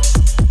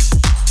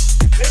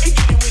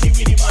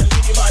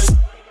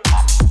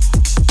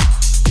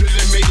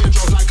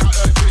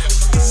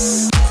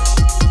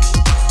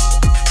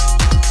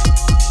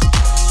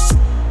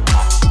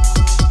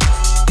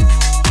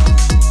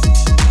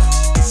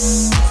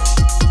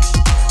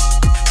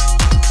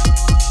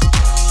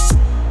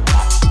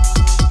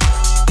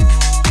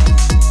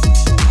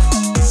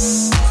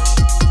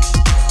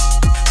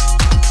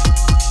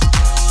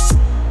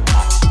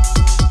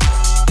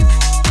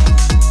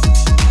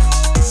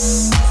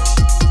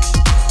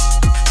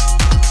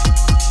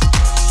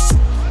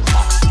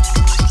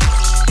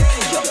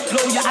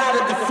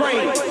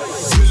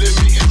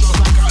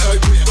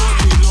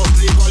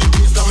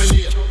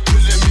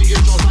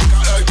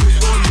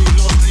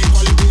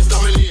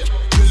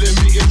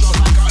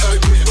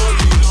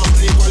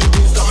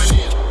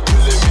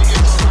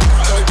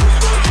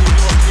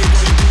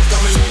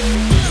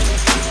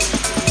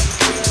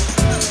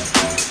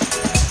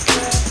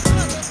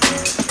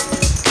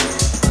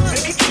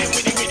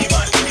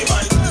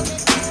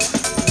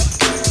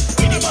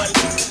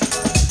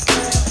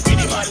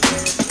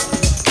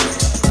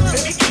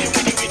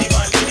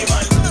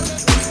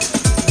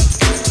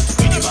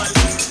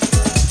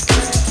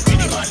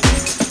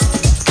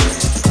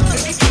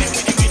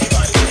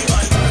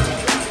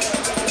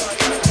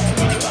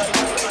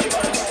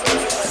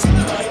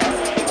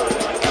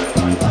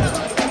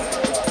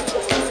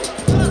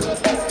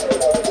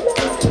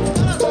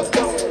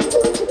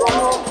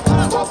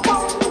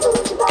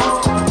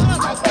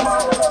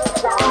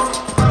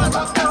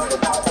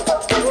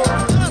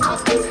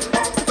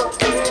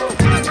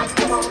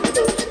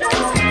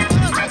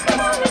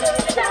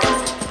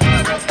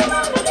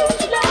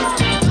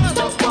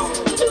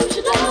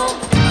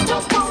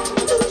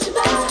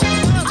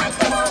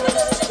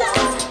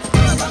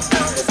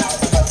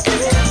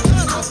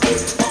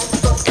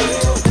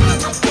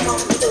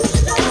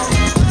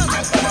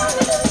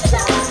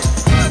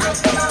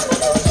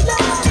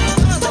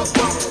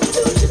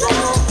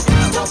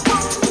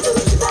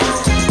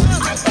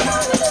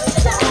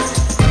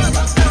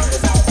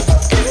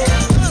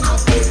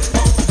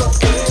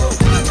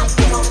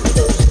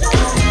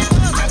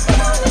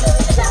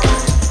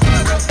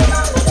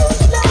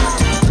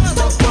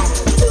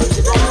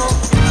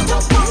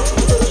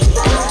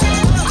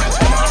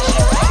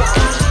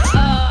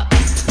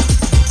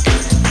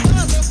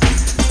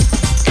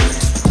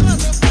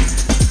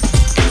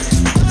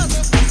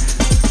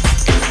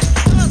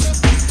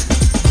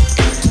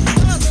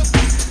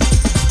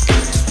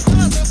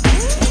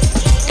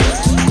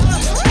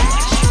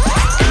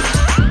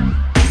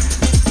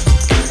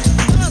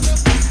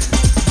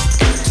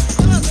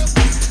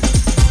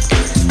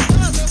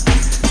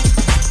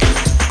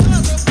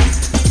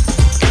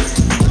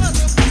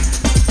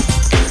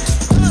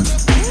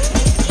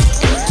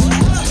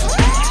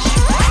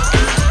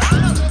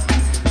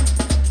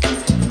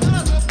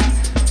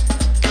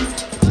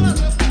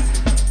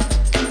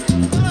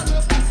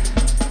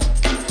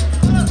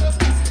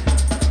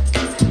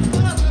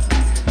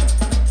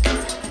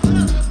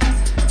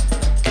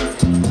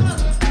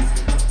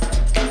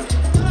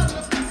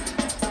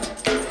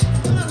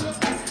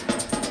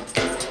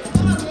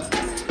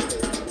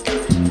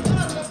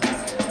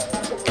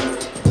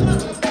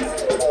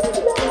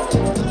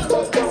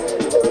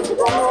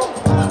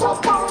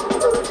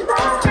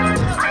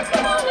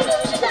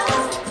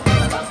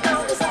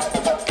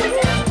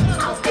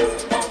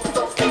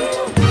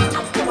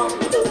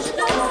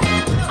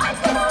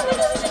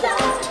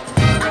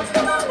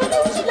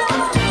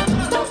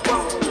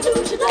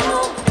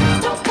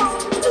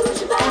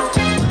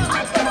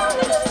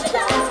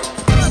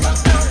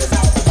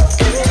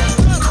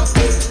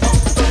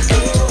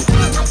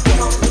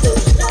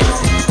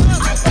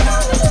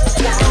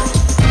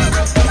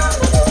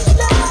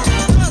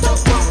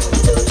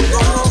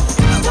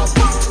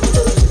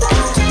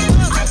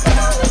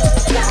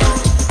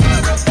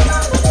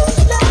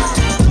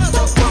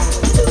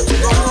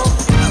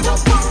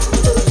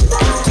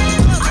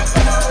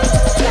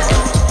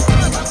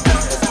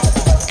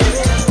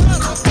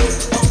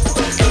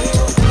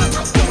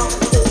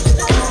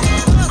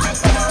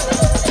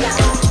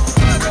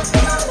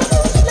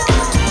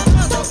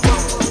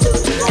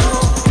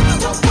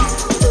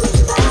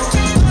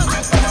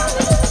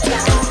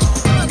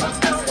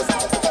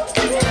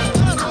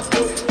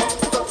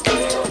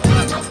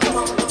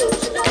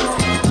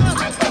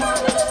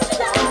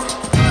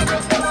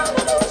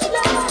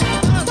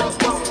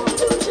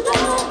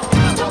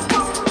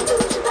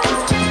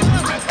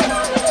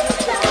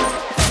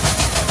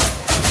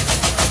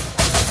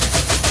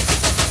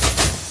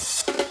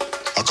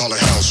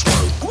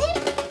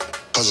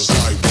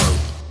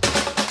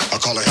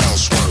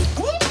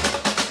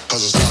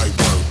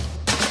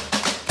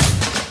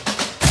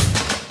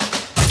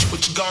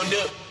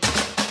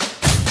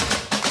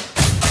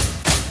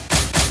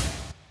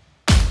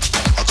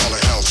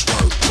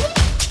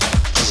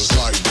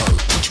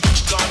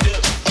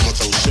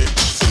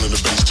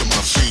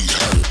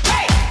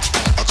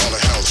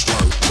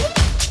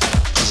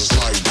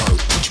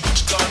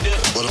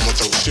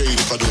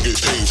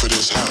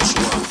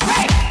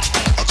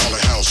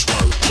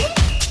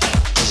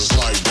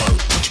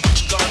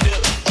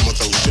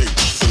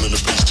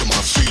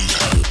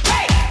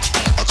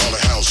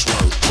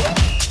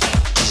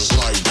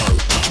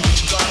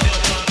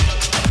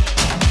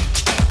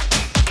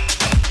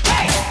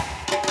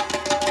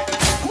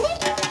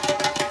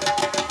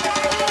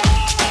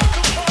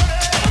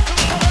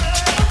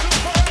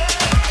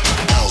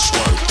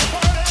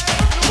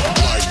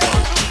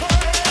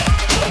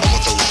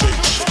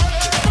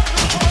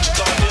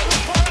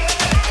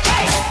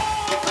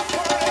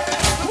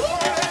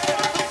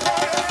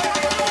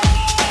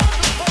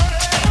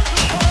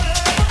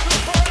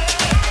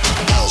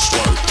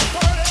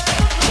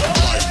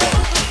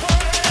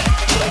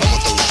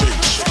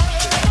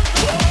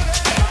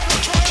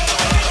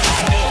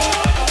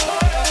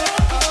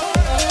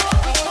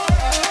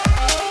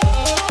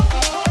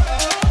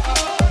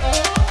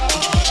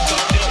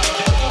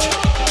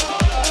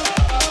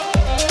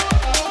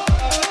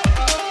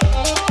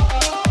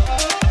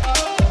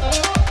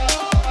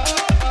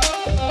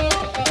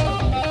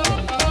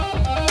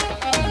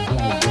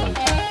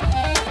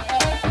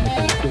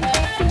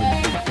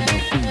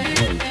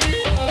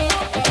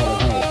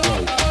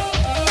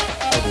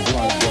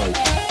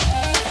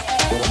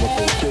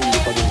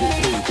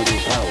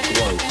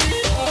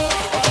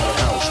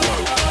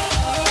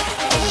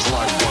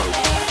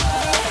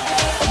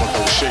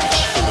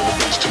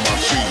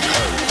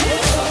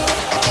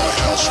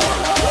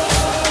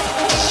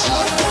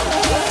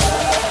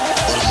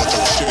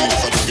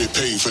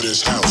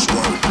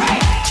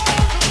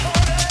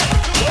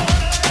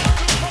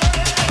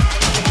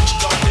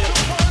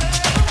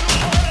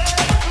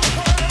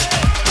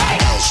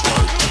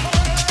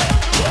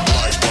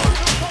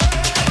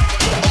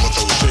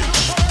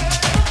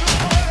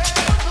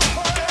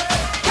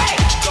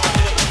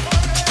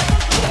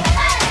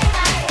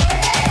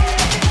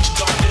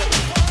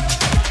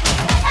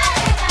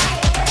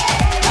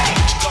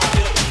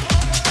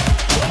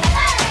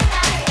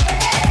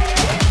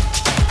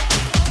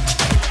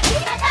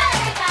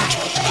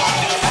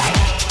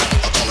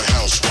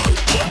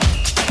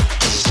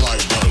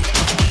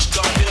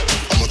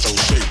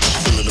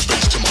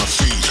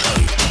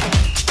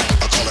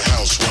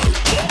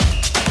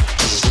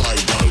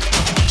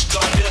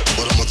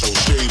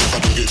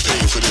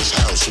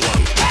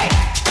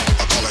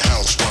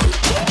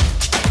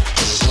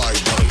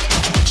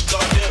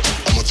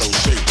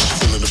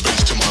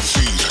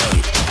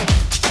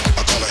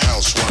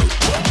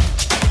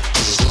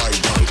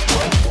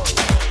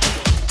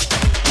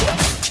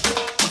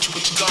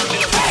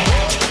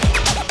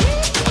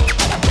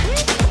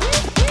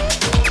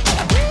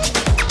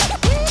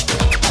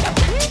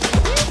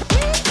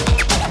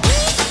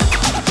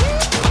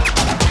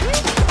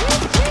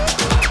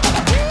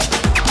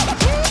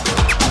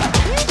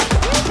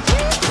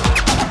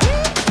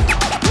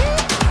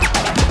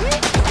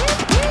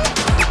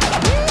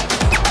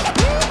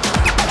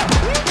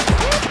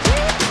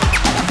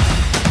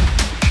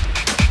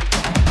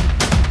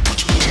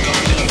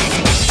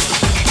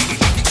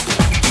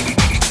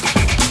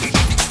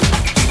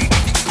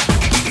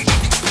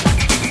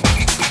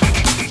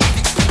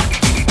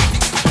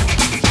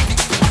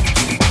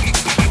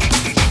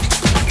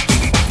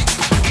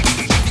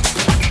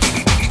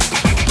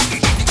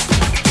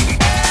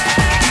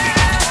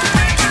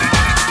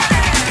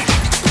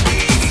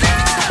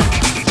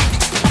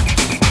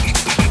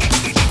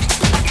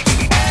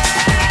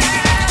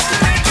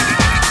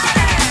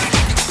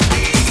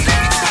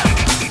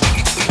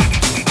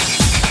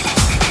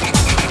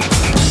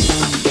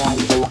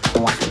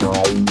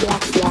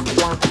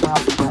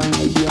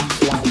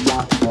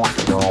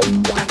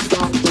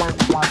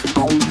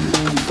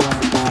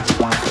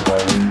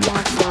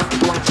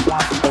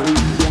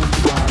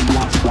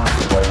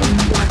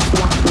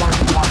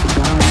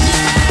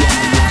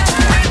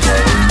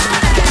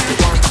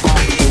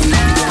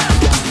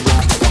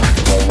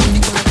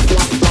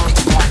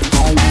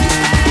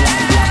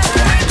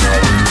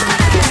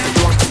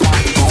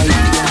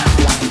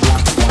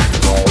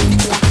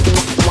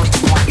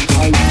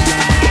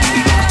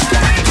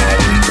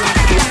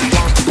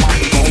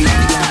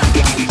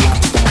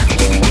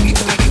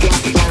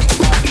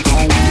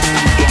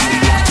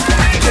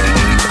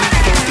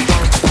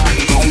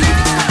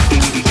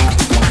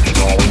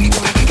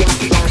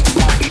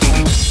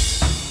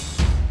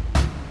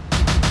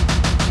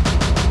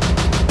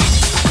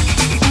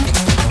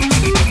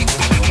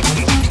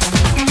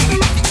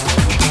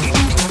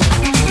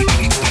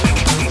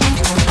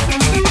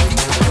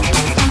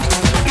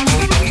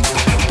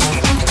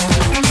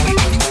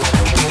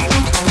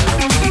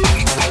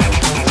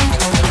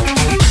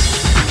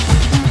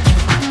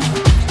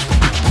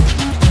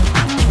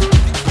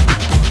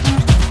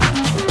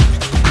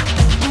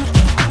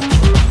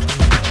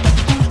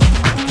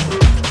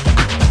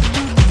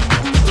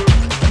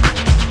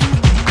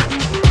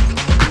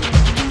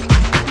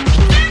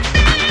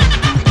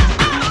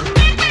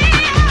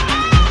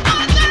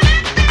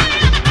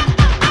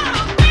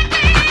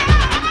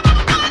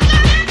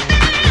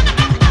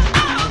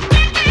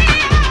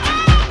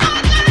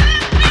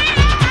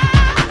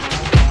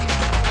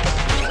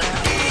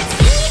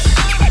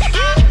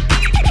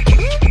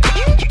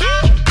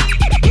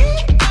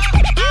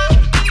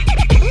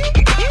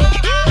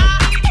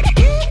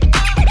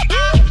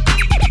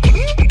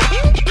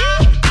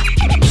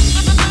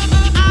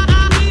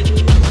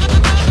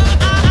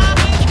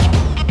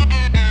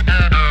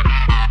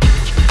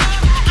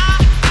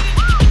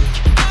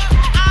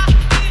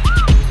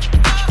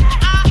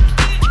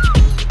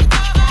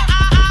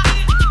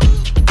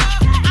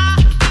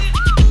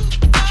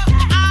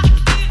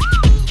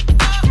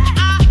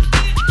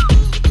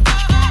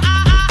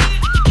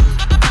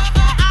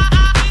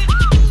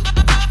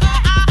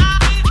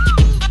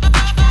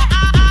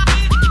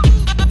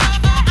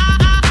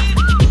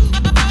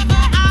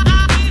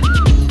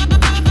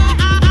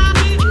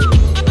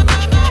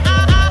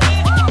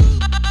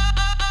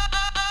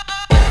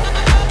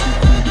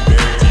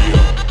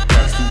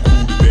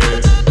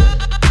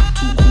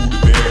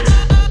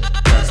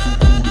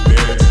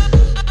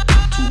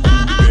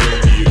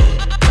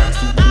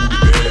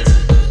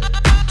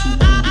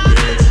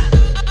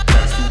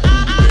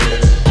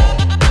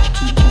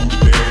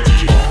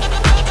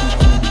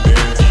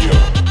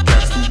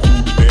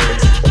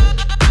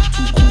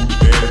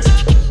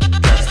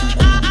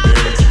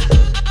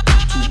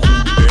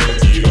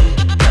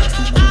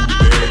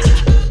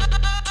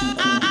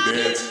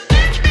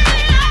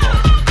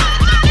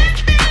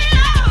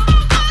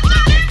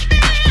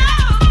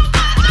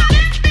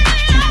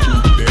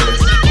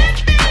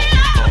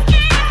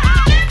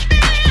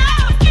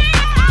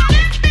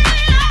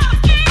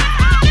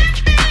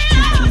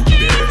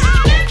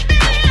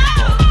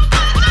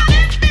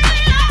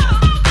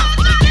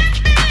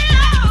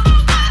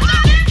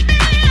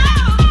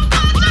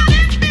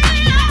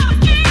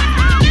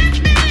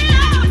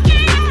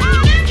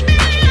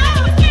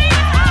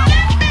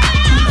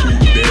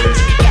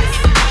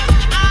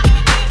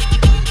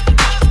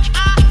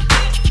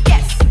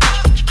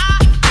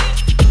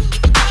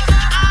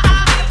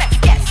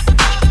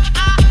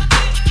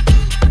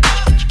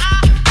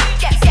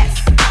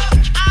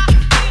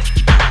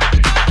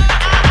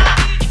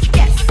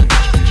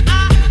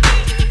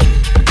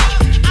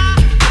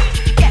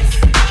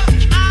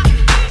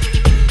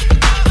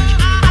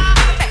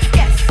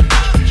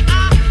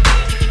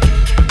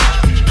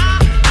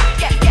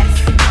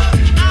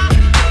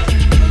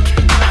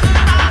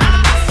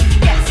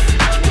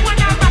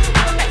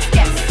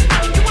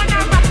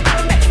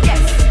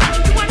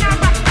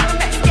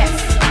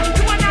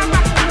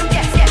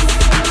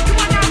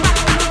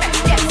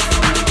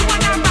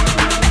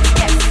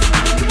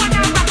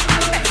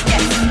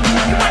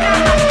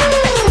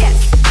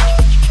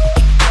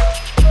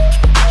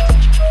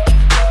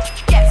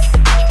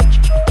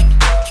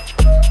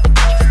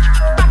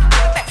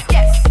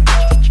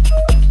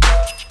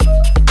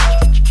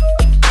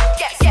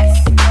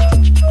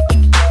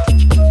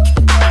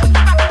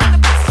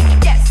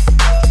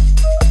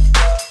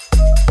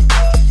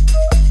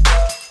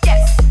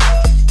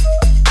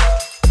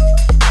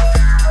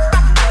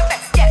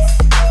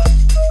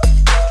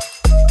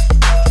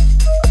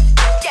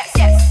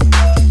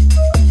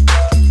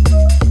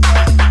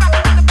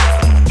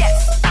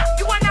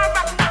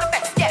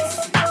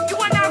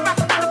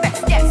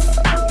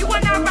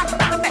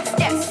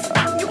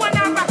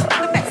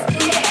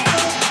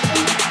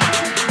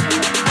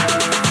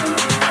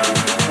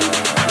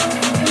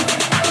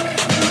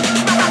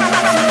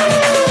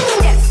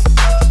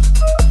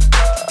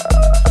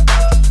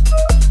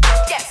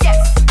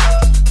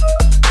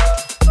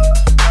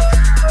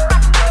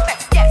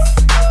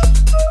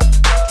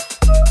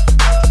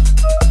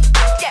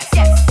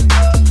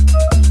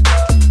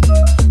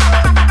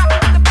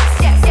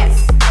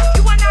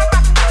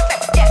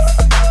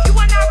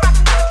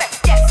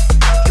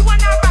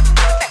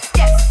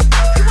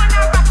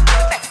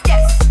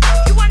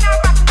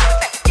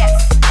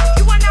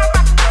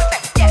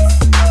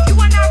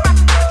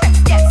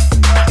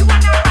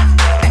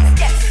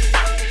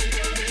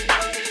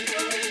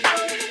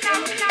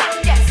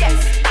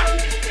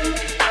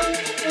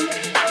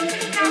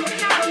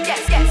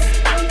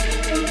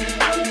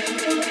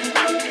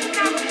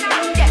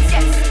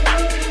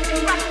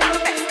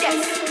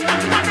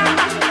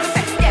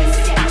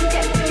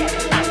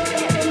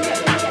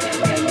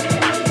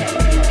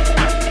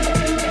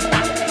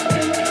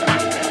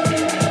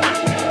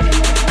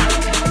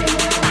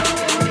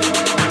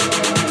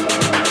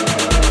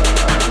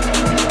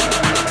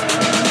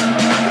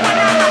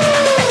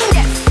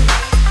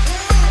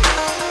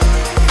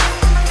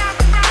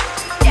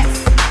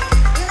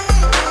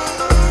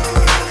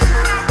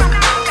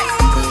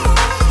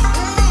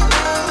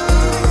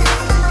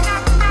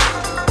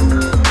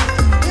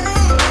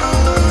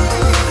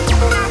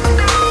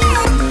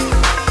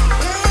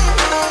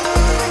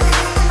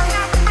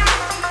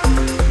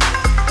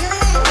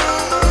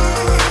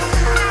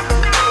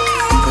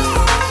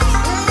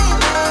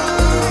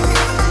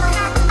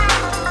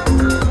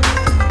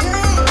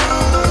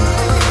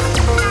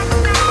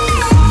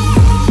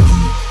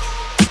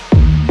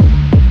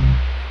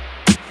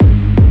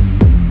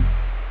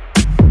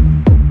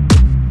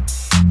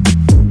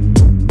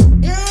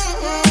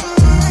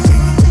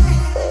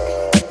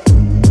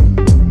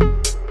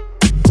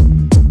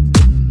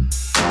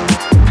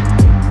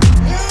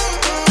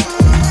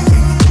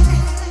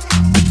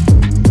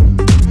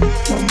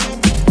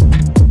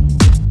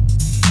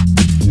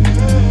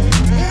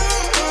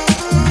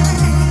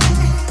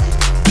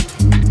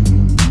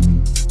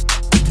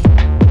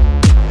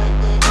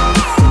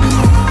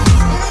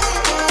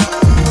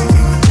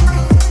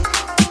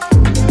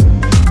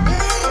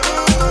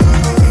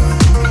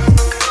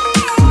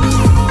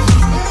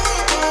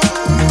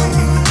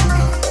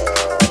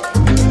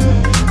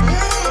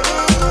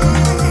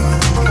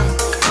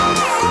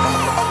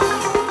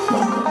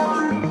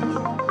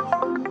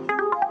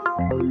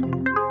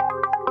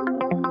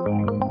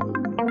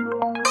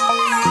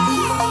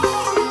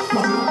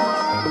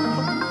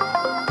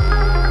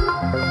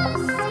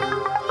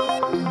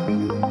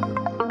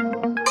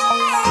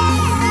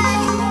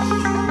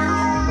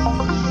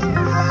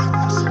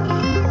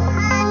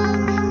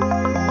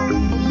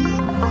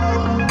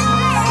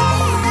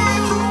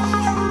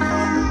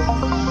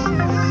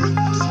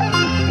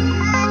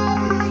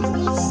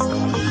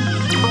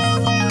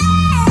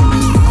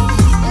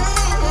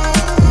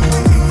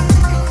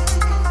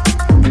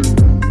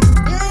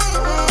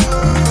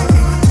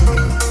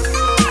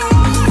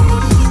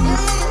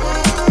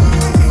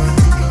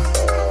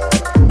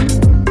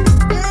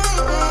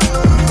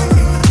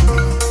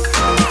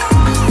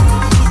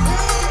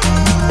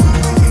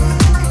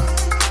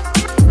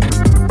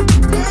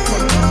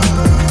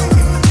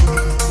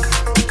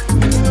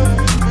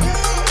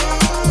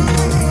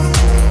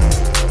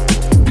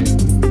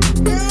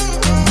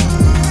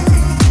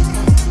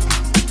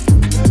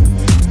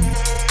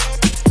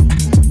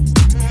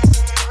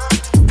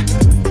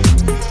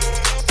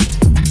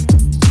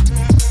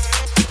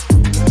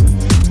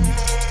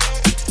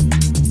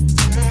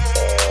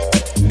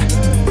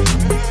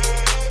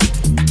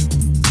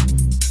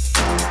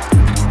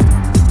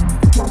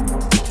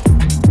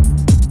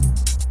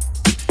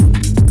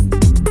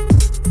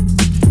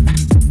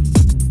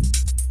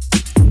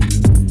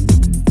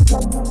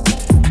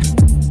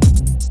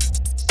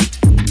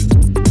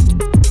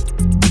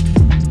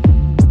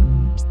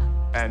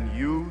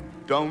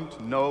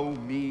 don't know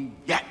me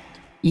yet.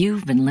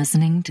 You've been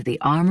listening to the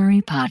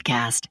Armory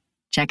Podcast.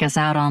 Check us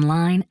out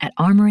online at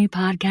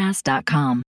armorypodcast.com.